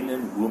righteous men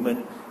and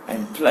women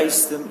and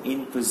place them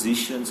in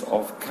positions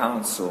of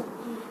counsel,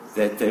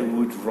 that they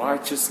would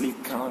righteously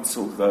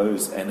counsel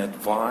those and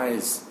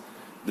advise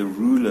the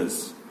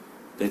rulers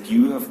that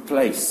you have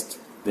placed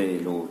there,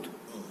 Lord,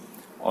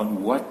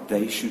 on what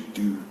they should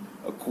do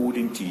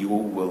according to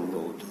your will,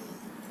 Lord.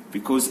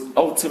 Because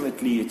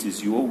ultimately it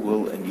is your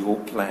will and your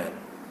plan.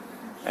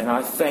 And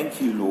I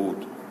thank you,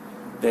 Lord,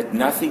 that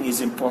nothing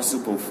is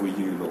impossible for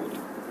you, Lord.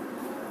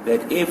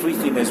 That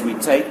everything, as we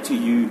take to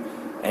you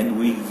and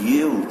we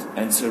yield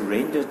and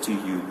surrender to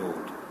you,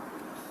 Lord.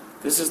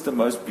 This is the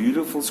most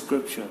beautiful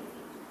scripture.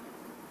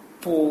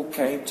 Paul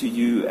came to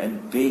you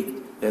and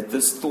begged that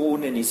this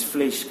thorn in his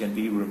flesh can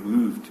be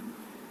removed.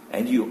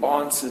 And you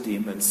answered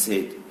him and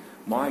said,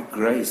 my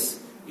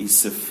grace is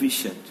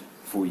sufficient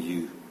for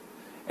you.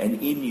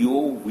 And in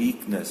your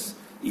weakness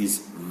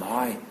is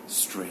my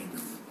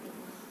strength.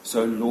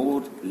 So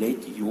Lord,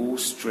 let your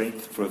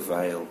strength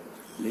prevail.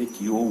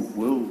 Let your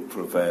will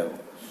prevail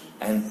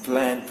and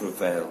plan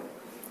prevail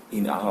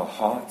in our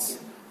hearts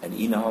and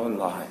in our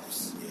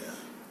lives.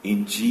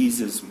 In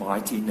Jesus'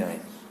 mighty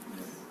name,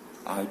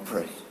 I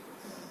pray.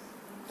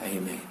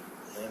 Amen.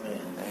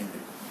 Amen.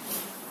 Amen.